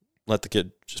 let the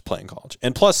kid just play in college.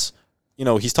 And plus,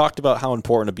 he's talked about how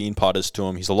important a bean pot is to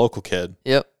him. He's a local kid.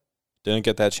 Yep. Didn't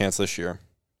get that chance this year.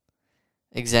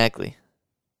 Exactly.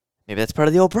 Maybe that's part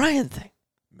of the O'Brien thing.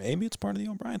 Maybe it's part of the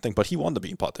O'Brien thing, but he won the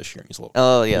bean pot this year. He's local.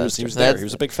 Oh, yeah. He was there. He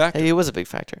was a big factor. He was a big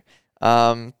factor.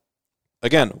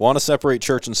 Again, want to separate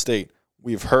church and state.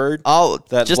 We've heard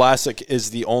that Vlasic is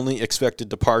the only expected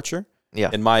departure. Yeah.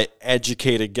 And my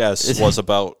educated guess was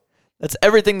about... That's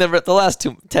everything the last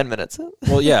 10 minutes.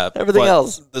 Well, yeah. Everything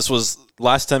else. This was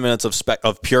last 10 minutes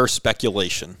of pure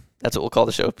speculation. That's what we'll call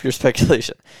the show, pure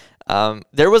speculation.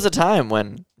 There was a time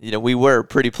when we were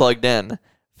pretty plugged in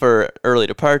for early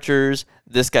departures.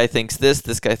 This guy thinks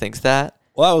this guy thinks that.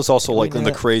 Well, that was also like in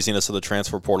the craziness of the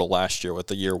transfer portal last year with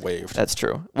the year waived. That's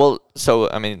true. Well, so,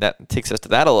 that takes us to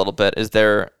that a little bit. Is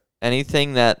there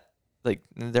anything that,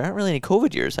 there aren't really any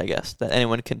COVID years, I guess, that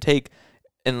anyone can take?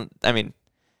 And,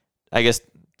 I guess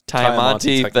Ty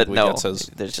Monty, but no,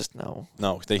 there's just no.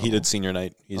 No, he did senior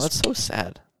night. That's so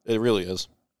sad. It really is.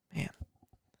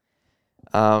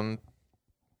 Man.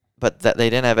 But that they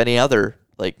didn't have any other,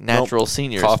 natural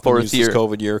seniors. Kaufman used his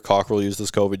COVID year. Cockrell used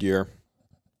his COVID year.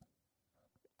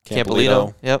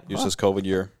 Campolito, used his COVID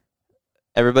year.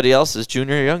 Everybody else is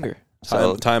junior or younger.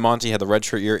 So Ty Monty had the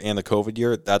redshirt year and the COVID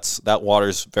year. That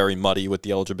water's very muddy with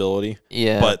the eligibility.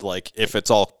 Yeah. But if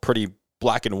it's all pretty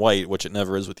black and white, which it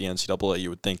never is with the NCAA, you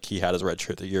would think he had his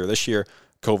redshirt the year this year,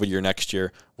 COVID year next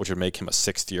year, which would make him a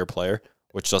sixth-year player,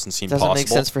 which doesn't seem possible. Doesn't make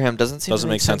sense for him. Doesn't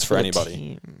make sense for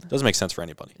anybody. Doesn't make sense for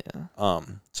anybody. Yeah.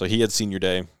 So he had senior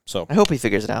day. So I hope he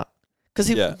figures it out. Because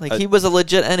he was a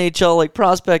legit NHL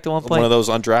prospect at one point. One of those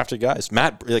undrafted guys.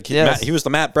 He was the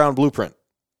Matt Brown blueprint.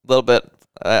 A little bit.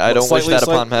 I don't wish that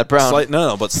upon Matt Brown.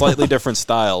 But slightly different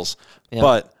styles. Yeah.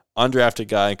 But undrafted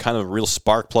guy, kind of a real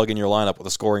spark plug in your lineup with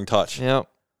a scoring touch. Yep.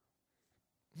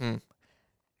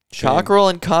 Cockrell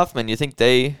and Kaufman, you think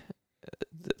they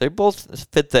both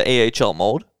fit the AHL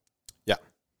mold? Yeah.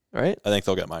 Right? I think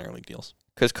they'll get minor league deals.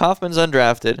 Because Kaufman's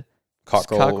undrafted.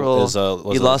 Cockrell was a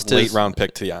late round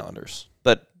pick to the Islanders.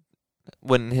 But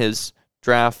when his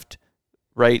draft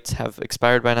rights have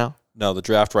expired by now? No, the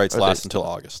draft rights last until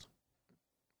August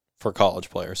for college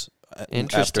players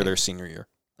after their senior year.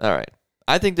 All right.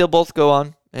 I think they'll both go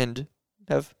on and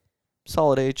have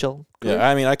solid AHL career.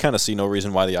 Yeah, I kind of see no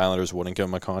reason why the Islanders wouldn't give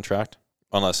him a contract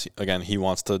unless, again, he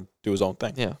wants to do his own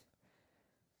thing. Yeah.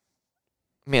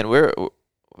 Man,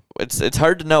 it's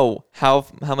hard to know how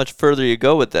much further you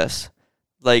go with this.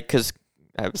 Because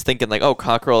I was thinking,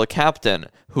 Cockrell, a captain.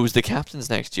 Who's the captains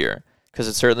next year? Because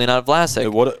it's certainly not Vlasic.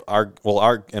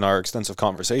 In our extensive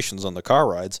conversations on the car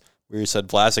rides, we said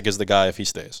Vlasic is the guy if he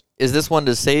stays. Is this one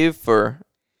to save for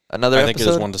another episode? I think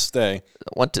it is one to stay.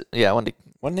 One to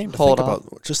one name to think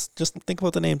about. Just think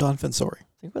about the name Don Fensori.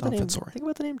 Think about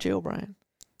the name Jay O'Brien.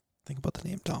 Think about the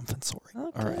name Don Fensori.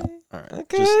 Okay. All right.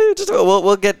 Okay.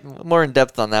 We'll get more in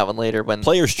depth on that one later. When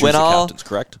players choose the captains,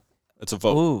 correct? It's a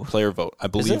vote. Ooh. Player vote. I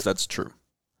believe that's true.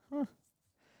 Huh.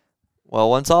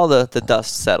 Well, once all the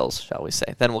dust settles, shall we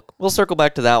say, then we'll circle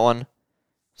back to that one.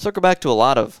 Circle back to a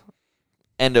lot of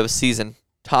end of season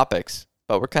topics,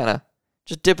 but we're kind of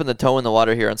just dipping the toe in the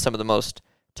water here on some of the most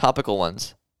topical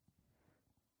ones.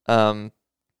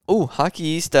 Hockey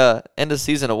East end of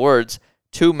season awards.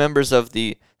 2 members of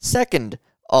the second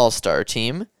All-Star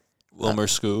team. Wilmer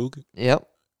Skoog. Yep.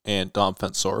 And Dom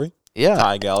Fensori. Yeah.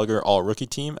 Ty Gallagher, all-rookie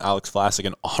team. Alex Vlasic,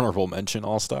 an honorable mention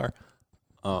All-Star.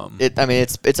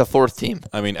 It's a fourth team.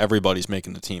 Everybody's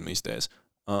making the team these days.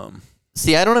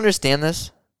 See, I don't understand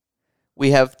this.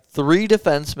 We have 3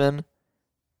 defensemen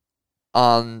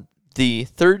on the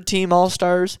third team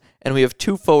All-Stars, and we have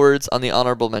 2 forwards on the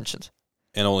honorable mentions.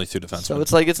 And only 2 defensemen.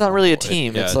 So it's not really a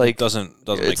team. It doesn't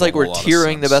it's like we're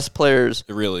tiering the best players.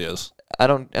 It really is. I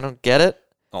don't get it.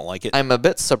 I don't like it. I'm a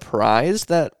bit surprised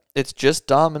that it's just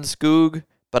Dom and Skoog,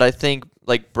 but I think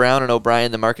Brown and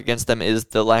O'Brien, the mark against them is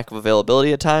the lack of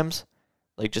availability at times.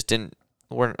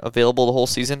 Weren't available the whole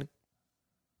season.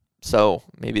 So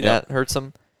maybe that hurts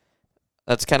them.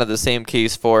 That's kind of the same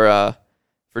case for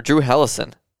Drew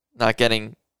Hellison not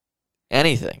getting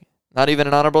anything, not even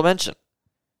an honorable mention.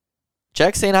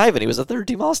 Jack St. Ivan, he was a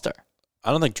third-team All-Star.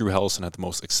 I don't think Drew Hellison had the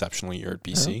most exceptional year at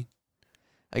BC.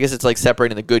 I guess it's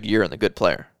separating the good year and the good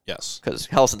player. Yes. Because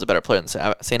Hellison's a better player than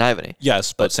St. Ivany.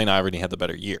 Yes, but St. Ivany had the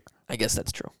better year. I guess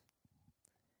that's true.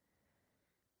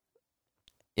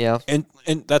 Yeah. And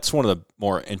that's one of the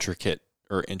more intricate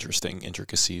or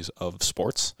intricacies of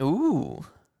sports. Ooh.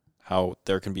 How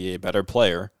there can be a better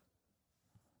player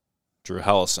Drew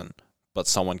Hellison, but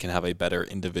someone can have a better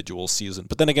individual season.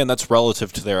 But then again, that's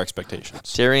relative to their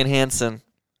expectations. Darian Hansen.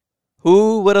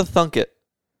 Who would have thunk it?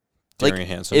 Darian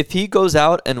Hansen. If he goes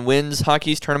out and wins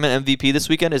hockey's tournament MVP this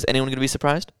weekend, is anyone going to be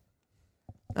surprised?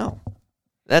 No.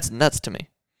 That's nuts to me.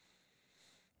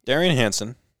 Darian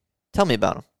Hansen. Tell me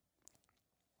about him.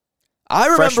 I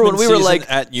remember when we were like,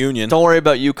 at Union. Don't worry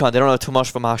about UConn. They don't have too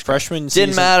much from Oshkosh. Freshman Didn't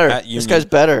season matter. at Union. This guy's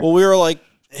better. Well, we were like,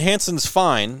 Hansen's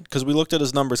fine because we looked at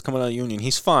his numbers coming out of Union.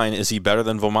 He's fine. Is he better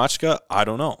than Vomachka? I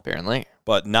don't know. Apparently.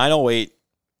 But 908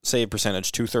 save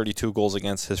percentage, 232 goals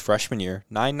against his freshman year,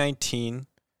 919,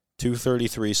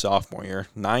 233 sophomore year,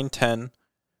 910,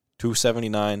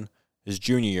 279 his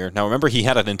junior year. Now remember, he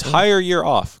had an entire year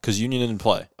off because Union didn't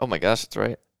play. Oh my gosh, that's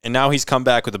right. And now he's come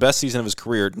back with the best season of his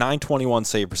career, 921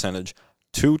 save percentage,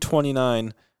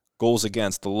 229 goals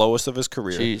against, the lowest of his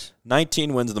career. Jeez.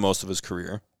 19 wins, the most of his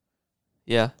career.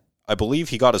 Yeah. I believe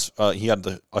he got a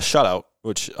shutout,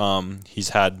 which he's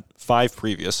had 7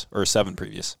 previous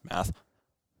math.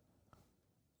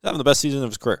 He's having the best season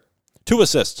of his career. 2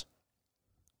 assists.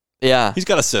 Yeah. He's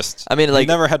got assists. I mean, like, he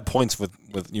never had points with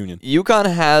Union. UConn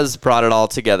has brought it all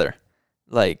together.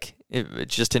 Like,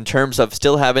 just in terms of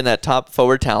still having that top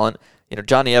forward talent. You know,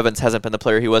 Johnny Evans hasn't been the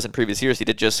player he was in previous years. He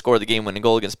did just score the game-winning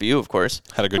goal against BU, of course.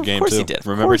 Had a good game, too. Of course he did.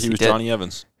 Remember, he was Johnny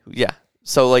Evans. Yeah.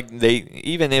 So, like,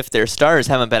 even if their stars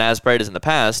haven't been as bright as in the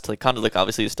past, like, Kondolik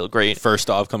obviously is still great. First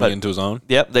off, coming into his own.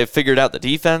 Yep, they've figured out the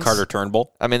defense. Carter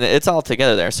Turnbull. I mean, it's all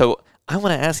together there. So, I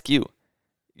want to ask you,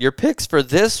 your picks for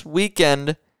this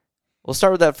weekend. We'll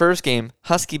start with that first game,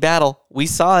 Husky battle. We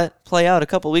saw it play out a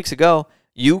couple weeks ago.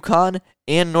 UConn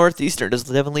and Northeastern. Does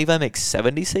Devin Levi make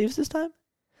 70 saves this time?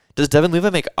 Does Devin Levi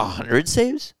make 100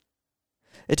 saves?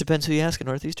 It depends who you ask at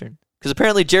Northeastern. Because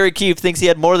apparently Jerry Keefe thinks he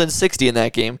had more than 60 in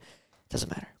that game.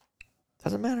 Doesn't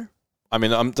matter. I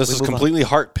mean, this is completely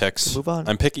heart picks. Move on.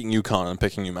 I'm picking UConn. I'm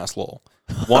picking UMass Lowell.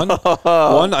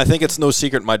 One, I think it's no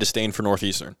secret my disdain for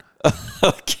Northeastern.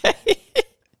 Okay.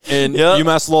 And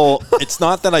UMass Lowell, it's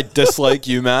not that I dislike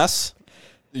UMass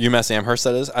Amherst,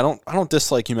 that is. I don't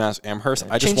dislike UMass Amherst.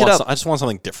 I just want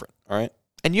something different, all right?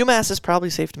 And UMass is probably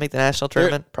safe to make the national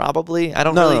tournament. Probably.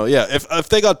 No, yeah. If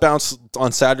they got bounced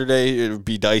on Saturday, it would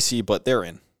be dicey, but they're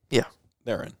in. Yeah.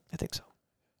 They're in. I think so.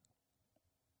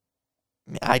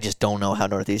 I just don't know how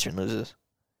Northeastern loses.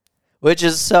 Which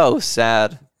is so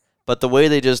sad. But the way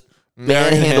they just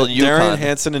manhandled UConn. Darian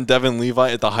Hansen and Devin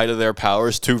Levi at the height of their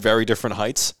powers, 2 very different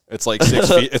heights. It's like 6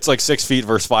 feet. It's like 6 feet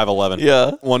versus 5'11".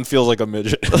 Yeah. One feels like a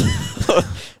midget.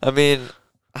 I mean,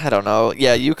 I don't know.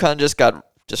 Yeah, UConn just got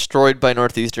destroyed by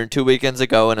Northeastern 2 weekends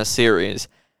ago in a series.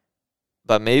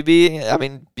 But maybe, I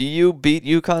mean, BU beat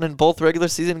UConn in both regular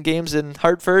season games in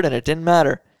Hartford, and it didn't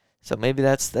matter. So maybe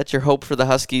that's your hope for the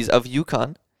Huskies of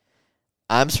UConn.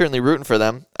 I'm certainly rooting for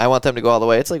them. I want them to go all the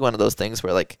way. It's like one of those things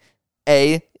where, like,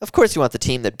 of course you want the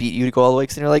team that beat you to go all the way,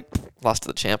 because then you're like, lost to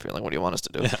the champion. Like, what do you want us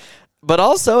to do? Yeah. But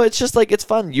also, it's just like, it's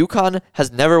fun. UConn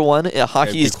has never won a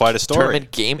hockey tournament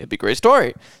game. It'd be a great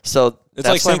story. So it's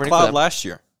like St. Cloud last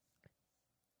year.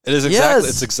 It is exactly. Yes.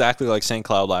 It's exactly like St.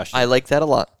 Cloud last year. I like that a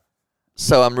lot.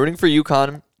 So I'm rooting for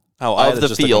UConn. I had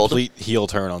just a complete heel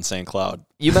turn on St. Cloud.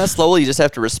 UMass Lowell, you just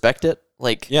have to respect it.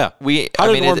 Like, yeah.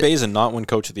 How did Norm Bazin not win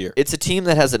Coach of the Year? It's a team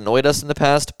that has annoyed us in the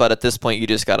past, but at this point, you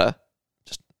just gotta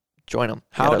join them.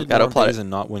 How did Norm Bazin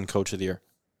not win Coach of the Year?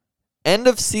 End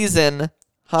of season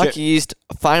Hockey East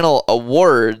final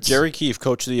awards. Jerry Keefe,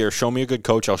 Coach of the Year. Show me a good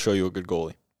coach, I'll show you a good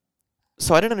goalie.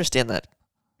 So I didn't understand that.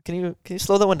 Can you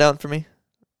slow that one down for me?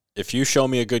 If you show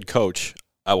me a good coach,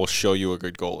 I will show you a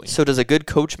good goalie. So does a good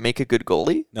coach make a good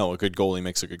goalie? No, a good goalie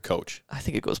makes a good coach. I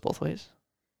think it goes both ways.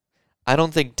 I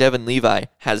don't think Devin Levi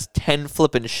has 10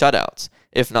 flippin' shutouts,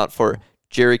 if not for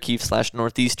Jerry Keefe /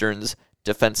 Northeastern's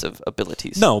defensive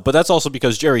abilities. No, but that's also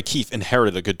because Jerry Keefe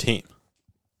inherited a good team.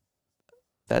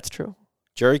 That's true.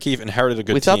 Jerry Keefe inherited a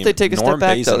good team. We thought they'd take a step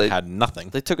back, though. They had nothing.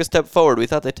 They took a step forward. We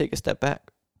thought they'd take a step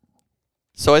back.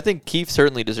 So I think Keefe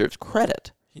certainly deserves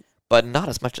credit, but not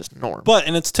as much as Norm.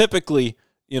 And it's typically,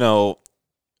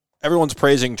 everyone's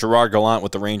praising Gerard Gallant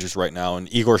with the Rangers right now,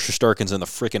 and Igor Shesterkin's in the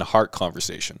freaking Hart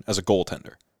conversation as a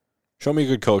goaltender. Show me a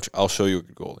good coach, I'll show you a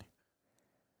good goalie.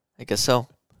 I guess so.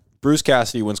 Bruce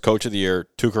Cassidy wins Coach of the Year.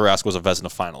 Tuukka Rask was a Vezina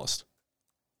finalist.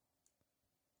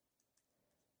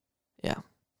 Yeah.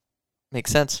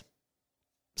 Makes sense.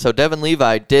 So Devin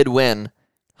Levi did win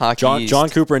Hockey East. John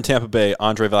Cooper in Tampa Bay,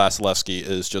 Andrei Vasilevsky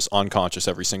is just unconscious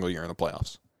every single year in the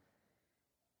playoffs.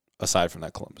 Aside from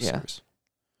that Columbus series.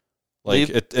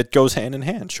 It goes hand in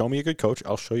hand. Show me a good coach,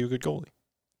 I'll show you a good goalie.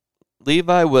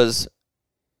 Levi was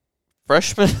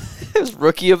freshman, was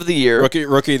rookie of the year. Rookie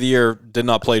of the year did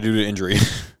not play due to injury.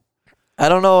 I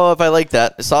don't know if I like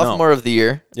that. Sophomore of the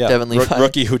year, Yeah, Devin Levi.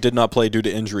 rookie who did not play due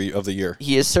to injury of the year.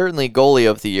 He is certainly goalie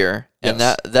of the year, and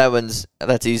Yes.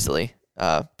 that's easily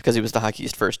because he was the Hockey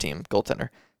East first team goaltender.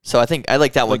 So I think I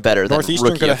like that one better than Northeastern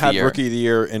rookie could have of the had year. rookie of the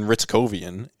year in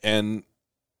Ritzkovian, and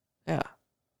Yeah,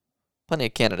 plenty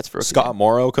of candidates for rookie. Scott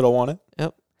Morrow could have won it.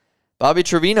 Yep. Bobby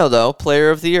Trevino though, player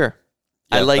of the year.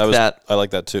 I Yeah, like that. I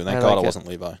like that too. Thank I God like it it. wasn't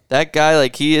Levi. That guy,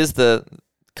 like he is the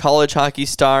college hockey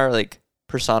star, like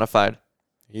personified.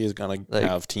 He is gonna Like-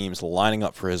 have teams lining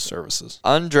up for his services.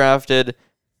 Undrafted.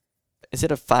 Is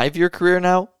it a 5-year career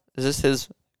now? Is this his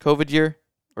COVID year,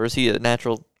 or is he a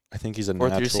natural? I think he's a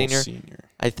Fourth year natural senior?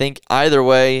 I think either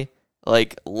way,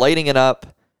 like lighting it up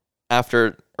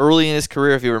after early in his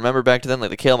career, if you remember back to then, like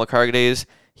the Cale McCarg days,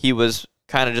 he was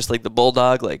kind of just like the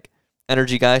bulldog, like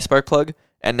energy guy, spark plug,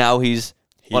 and now he's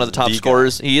one of the top guy.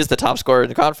 scorers. He is the top scorer in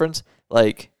the conference.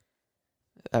 Like,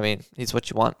 I mean, he's what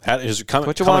you want. His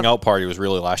What you coming want? out party was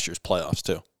really last year's playoffs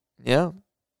too. Yeah.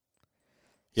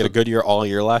 He had a good year all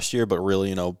year last year, but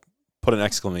really, put an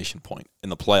exclamation point in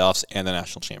the playoffs and the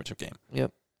national championship game.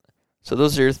 Yep. So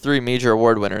those are your 3 major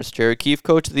award winners: Jared Keefe,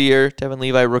 Coach of the Year; Devin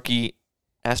Levi, Rookie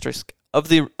asterisk of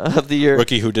the year;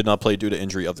 Rookie who did not play due to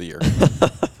injury of the year.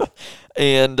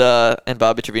 and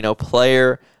Bobby Trevino,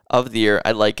 Player of the Year.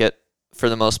 I like it for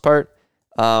the most part.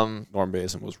 Norm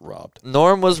Bazin was robbed.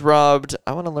 Norm was robbed.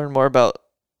 I want to learn more about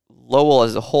Lowell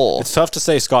as a whole. It's tough to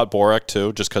say Scott Borek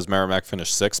too, just because Merrimack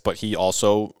finished 6th, but he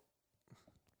also,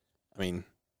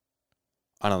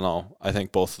 I don't know. I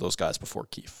think both of those guys before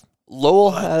Keefe.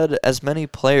 Lowell had as many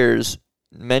players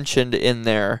mentioned in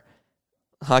their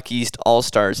Hockey East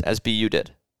All-Stars as BU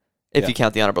did, if Yeah. you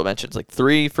count the honorable mentions. Like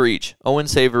 3 for each. Owen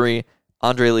Savory,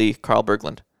 Andre Lee, Carl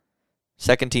Berglund.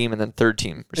 Second team and then third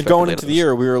team. And going respectively, into out of the those.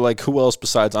 year, we were like, who else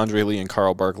besides Andre Lee and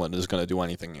Carl Berglund is going to do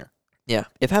anything here? Yeah.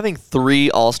 If having 3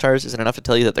 All-Stars isn't enough to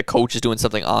tell you that the coach is doing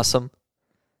something awesome,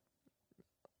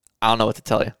 I don't know what to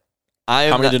tell you.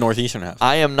 How many did Northeastern have?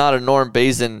 I am not a Norm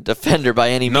Bazin defender by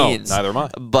any No, means. neither am I.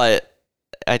 But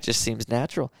it just seems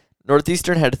natural.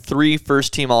 Northeastern had 3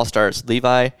 first-team All-Stars: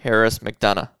 Levi, Harris,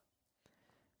 McDonough.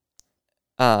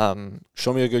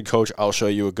 Show me a good coach, I'll show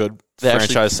you a good They actually-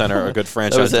 franchise center, a good That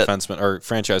franchise was it. defenseman, or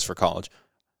franchise for college.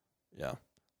 Yeah.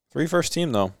 3 first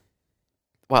team, though.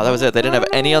 Wow, that was it. They didn't have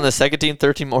any on the second team,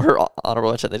 third team, or honorable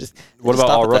mention. They just What just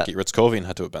about all stopped at rookie? Ritzkovian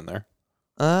had to have been there.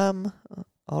 that.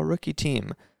 All rookie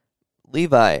team: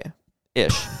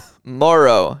 Levi-ish,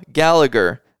 Morrow,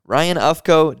 Gallagher, Ryan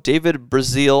Ufko, David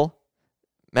Brazil,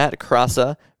 Matt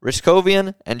Krasa,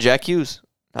 Ritzkovian, and Jack Hughes.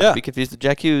 Not Yeah. to be confused with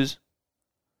Jack Hughes.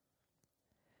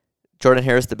 Jordan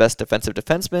Harris, the best defensive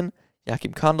defenseman.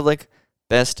 Jakim Kondelik,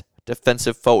 best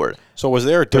defensive forward. So was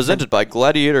there a different, Presented by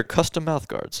Gladiator Custom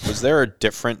Mouthguards. was there a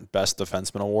different best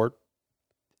defenseman award?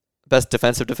 Best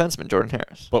defensive defenseman, Jordan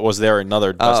Harris. But was there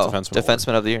another best defenseman award?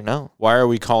 defenseman of the year? No. Why are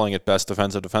we calling it best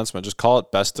defensive defenseman? Just call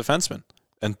it best defenseman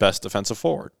and best defensive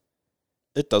forward.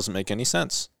 It doesn't make any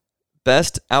sense.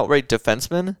 Best outright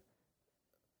defenseman?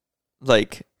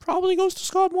 Like, Probably goes to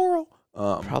Scott Morrow.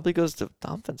 probably goes to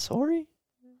Dom Fensori?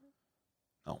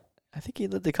 No. I think he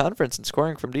led the conference in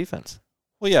scoring from defense.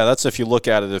 Well, yeah, that's if you look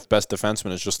at it. If best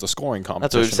defenseman is just a scoring competition.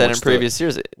 That's what we've said in which previous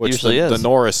years. It which usually the is.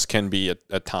 Norris can be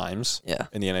at times Yeah.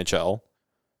 in the NHL.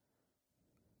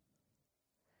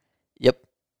 Yep.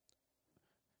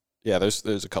 Yeah, there's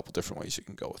a couple different ways you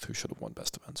can go with who should have won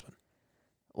best defenseman.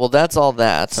 Well, that's all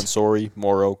that. Fensori,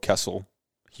 Morrow, Kessel,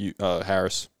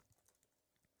 Harris,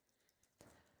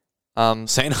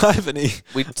 St. Ivany.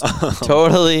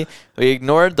 We we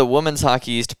ignored the Women's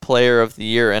Hockey East Player of the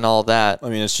Year and all that. I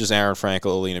mean, it's just Aaron Frankel,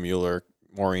 Alina Mueller,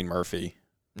 Maureen Murphy.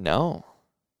 No.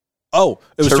 Oh,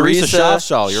 it was Teresa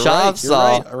Schaafsal. You're right. You're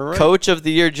right. You're right. Coach of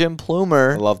the Year, Jim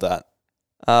Plumer. I love that.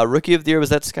 Rookie of the Year, was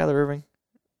that Skylar Irving?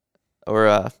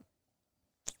 Or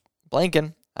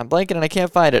blanking. I'm blanking and I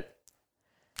can't find it.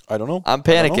 I don't know. I'm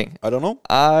panicking. I don't know.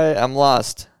 I am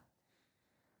lost.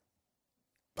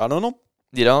 I don't know.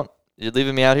 You don't? You're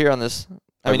leaving me out here on this.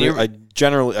 I mean, I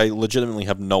legitimately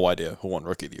have no idea who won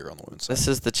Rookie of the Year on the women's side. this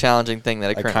is the challenging thing that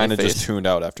I I currently kind of face. just tuned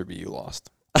out after BU lost.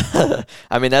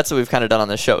 I mean, that's what we've kind of done on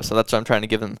this show, so that's why I'm trying to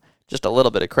give them just a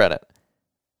little bit of credit.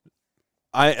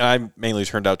 I mainly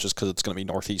turned out just because it's going to be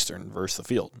Northeastern versus the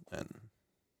field. And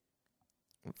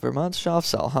Vermont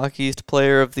Schaafsal, Hockey East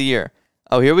Player of the Year.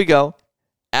 Oh, here we go.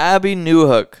 Abby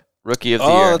Newhook, Rookie of the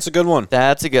Year. Oh, that's a good one.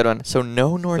 That's a good one. So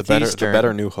no The Northeastern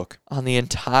better new hook. on the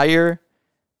entire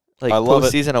I love it.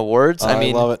 postseason awards. I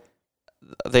mean, love it.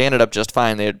 they ended up just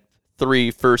fine. They had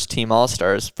 3 first-team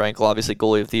All-Stars. Frankel, obviously,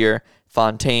 Goalie of the Year.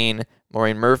 Fontaine,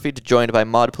 Maureen Murphy, joined by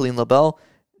Maud Pauline LaBelle.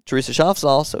 Teresa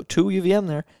Schaafsal, so 2 UVM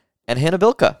there. And Hannah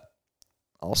Bilka.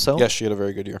 Also, Yes, she had a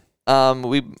very good year.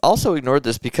 We also ignored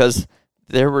this because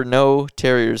there were no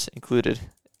Terriers included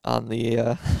on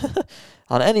the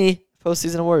on any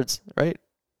postseason awards, right?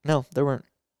 No, there weren't.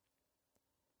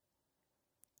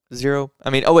 0. I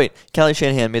mean, Callie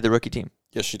Shanahan made the rookie team.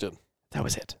 Yes, she did. That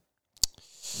was it.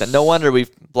 Then no wonder we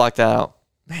blocked that out.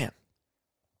 Man,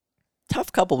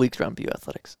 tough couple weeks around BU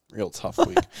athletics. Real tough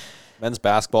week. Men's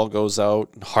basketball goes out,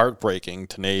 heartbreaking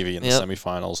to Navy in the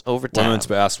semifinals. Overtime. Women's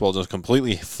basketball just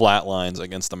completely flatlines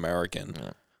against American.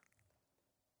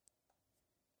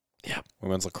 Yeah.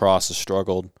 Women's lacrosse has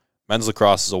struggled. Men's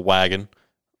lacrosse is a wagon.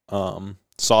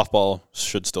 Softball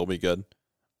should still be good.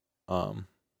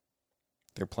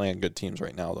 They're playing good teams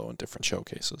right now, though, in different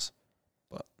showcases.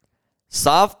 But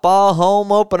softball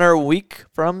home opener week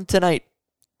from tonight.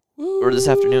 Or this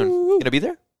afternoon. You gonna be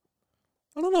there?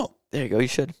 I don't know. There you go. You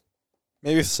should.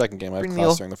 Maybe it's the second game. I have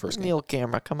class during the first game. Bring the old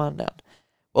camera. Come on down.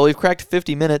 Well, we've cracked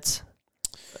 50 minutes.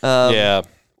 Yeah.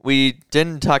 We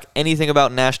didn't talk anything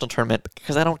about national tournament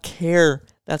because I don't care.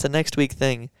 That's a next week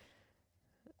thing.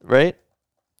 Right?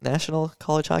 National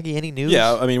college hockey, any news?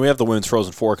 Yeah, I mean, we have the Women's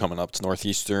Frozen Four coming up. It's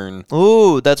Northeastern.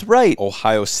 Ooh, that's right.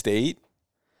 Ohio State.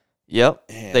 Yep.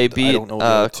 And they beat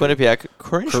Quinnipiac.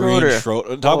 Corrine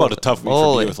Schroeder. Talk about a tough week for BU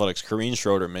Holy. athletics. Corrine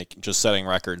Schroeder just setting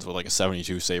records with like a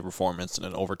 72 save performance and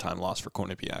an overtime loss for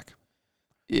Quinnipiac.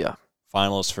 Yeah.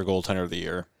 Finalist for goaltender of the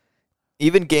year.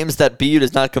 Even games that BU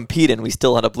does not compete in, we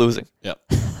still end up losing. Yep.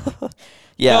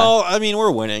 Yeah. No, I mean,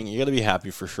 we're winning. You got to be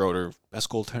happy for Schroeder. Best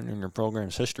goaltender in your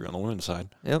program's history on the women's side.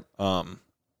 Yep.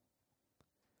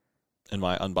 In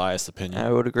my unbiased opinion.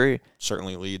 I would agree.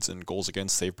 Certainly leads in goals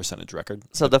against save percentage record.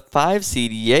 So the 5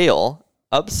 seed Yale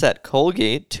upset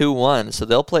Colgate 2-1. So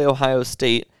they'll play Ohio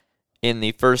State in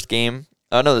the first game.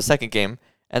 Oh, no, the second game.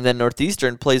 And then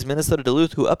Northeastern plays Minnesota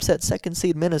Duluth, who upset second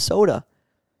seed Minnesota.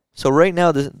 So right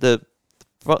now the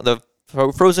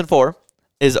Frozen Four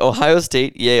is Ohio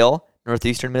State, Yale,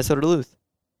 Northeastern, Minnesota Duluth.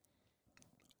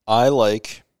 I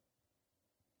like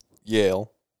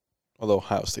Yale, although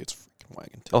Ohio State's freaking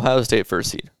wagon too. Ohio State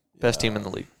first seed. Best team in the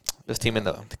league. Best team in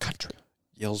the country.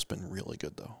 Yale's been really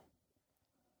good, though.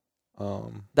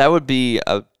 That would be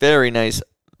a very nice,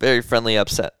 very friendly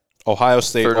upset. Ohio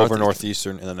State For over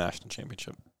Northeastern in the national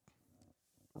championship.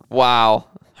 Wow.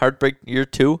 Heartbreak year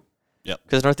 2? Yep.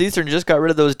 Because Northeastern just got rid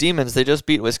of those demons. They just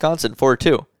beat Wisconsin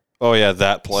 4-2. Oh, yeah,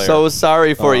 that player. So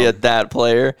sorry for you, that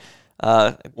player.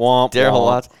 Daryl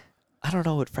Watts. I don't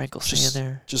know what Frankel's saying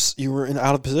there. Just you were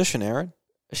out of position, Aaron.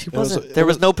 She wasn't. There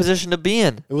was no position to be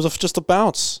in. It was just a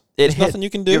bounce. There's nothing you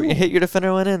can do. You hit your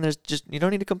defender, went in. You don't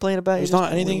need to complain about it. There's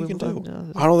not anything you can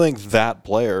do. I don't think that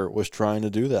player was trying to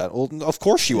do that. Well, of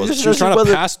course she was. She was trying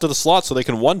to pass to the slot so they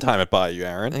can one-time it by you,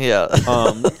 Aaron. Yeah.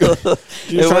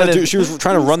 She was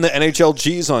trying to run the NHL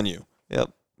Gs on you.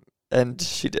 Yep. And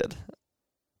she did.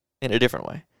 In a different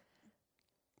way.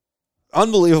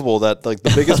 Unbelievable that like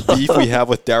the biggest beef we have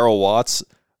with Daryl Watts,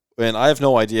 and I have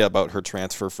no idea about her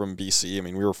transfer from BC. I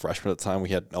mean, we were freshmen at the time. We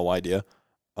had no idea.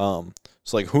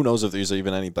 So, like, who knows if there's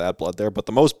even any bad blood there. But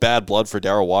the most bad blood for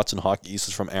Daryl Watts in Hockey East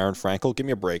is from Aaron Frankel. Give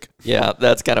me a break. Yeah,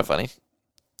 that's kind of funny.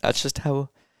 That's just how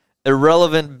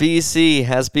irrelevant BC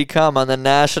has become on the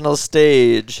national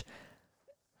stage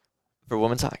for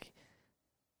women's hockey.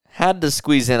 Had to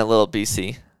squeeze in a little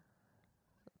BC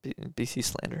BC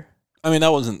slander. I mean,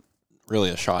 that wasn't really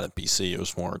a shot at BC. It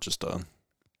was more just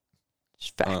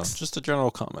facts. Just a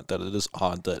general comment that it is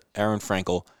odd that Aaron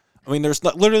Frankel. I mean, there's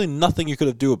literally nothing you could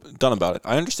have done about it.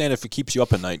 I understand if it keeps you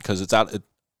up at night because it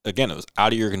was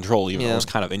out of your control, even though it was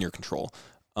kind of in your control.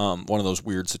 One of those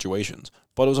weird situations.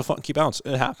 But it was a funky bounce.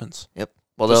 It happens. Yep.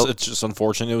 Well, it's just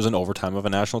unfortunate it was an overtime of a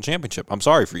national championship. I'm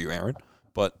sorry for you, Aaron,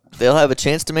 but they'll have a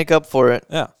chance to make up for it.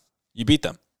 Yeah. You beat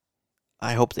them.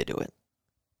 I hope they do it.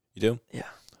 You do? Yeah.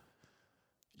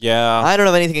 Yeah. I don't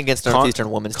have anything against Northeastern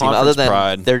women's team other than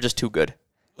pride. They're just too good.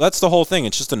 That's the whole thing.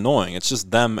 It's just annoying. It's just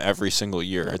them every single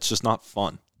year. It's just not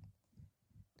fun.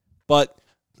 But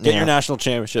get your national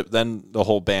championship, then the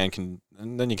whole band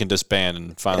and then you can disband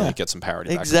and finally get some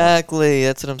parity back. Exactly.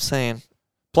 That's what I'm saying.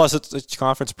 Plus, it's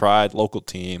conference pride, local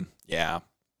team. Yeah.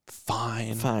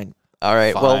 Fine. All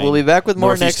right. Fine. Well, we'll be back with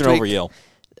more next week. Northeastern over Yale.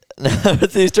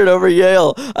 Northeastern over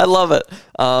Yale. I love it.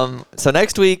 So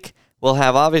next week, we'll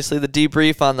have obviously the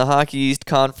debrief on the Hockey East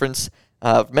Conference,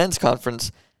 men's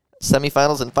conference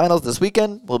semifinals and finals this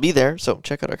weekend. We'll be there, so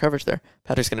check out our coverage there.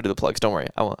 Patrick's going to do the plugs. Don't worry.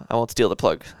 I won't steal the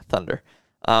plug thunder.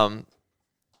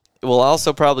 We'll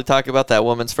also probably talk about that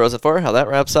women's Frozen Four, how that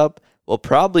wraps up. We'll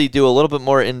probably do a little bit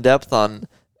more in-depth on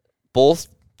both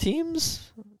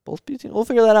teams. We'll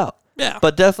figure that out. Yeah.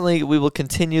 But definitely we will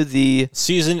continue the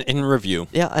season in review.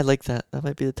 Yeah, I like that. That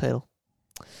might be the title.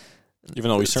 Even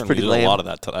though we It's certainly pretty did lame. a lot of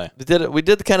that today. We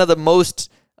did kind of the most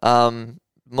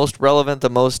relevant, the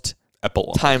most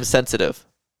Epilogue. time sensitive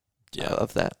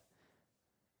of that.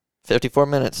 54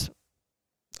 minutes.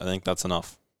 I think that's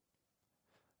enough.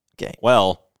 Okay.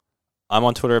 Well, I'm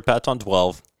on Twitter at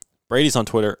Patton12. Brady's on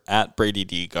Twitter at Brady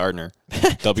D. Gardner.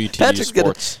 WTU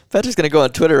Sports. Patrick's going to go on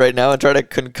Twitter right now and try to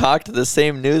concoct the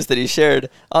same news that he shared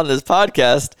on this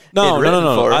podcast. No. I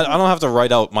don't have to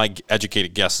write out my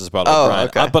educated guesses about O'Brien.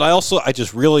 Okay. But I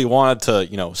just really wanted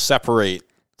to, separate.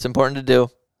 It's important to do.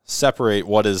 Separate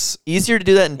what is easier to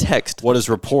do that in text. What is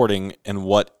reporting and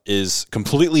what is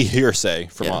completely hearsay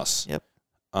from us. Yep.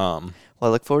 Well, I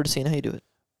look forward to seeing how you do it.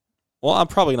 Well, I'm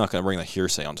probably not going to bring the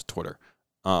hearsay onto Twitter.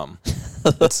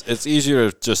 It's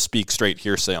easier to just speak straight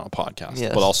hearsay on a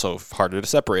podcast, but also harder to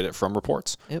separate it from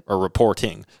reports or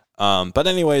reporting. But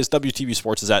anyways, WTB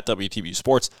Sports is at WTB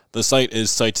Sports. The site is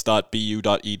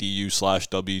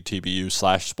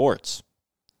sites.bu.edu/WTBU/sports.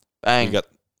 Bang. We got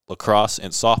lacrosse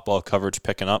and softball coverage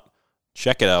picking up.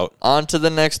 Check it out. On to the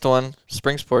next one,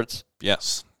 spring sports.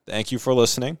 Yes. Thank you for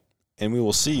listening, and we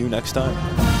will see you next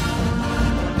time.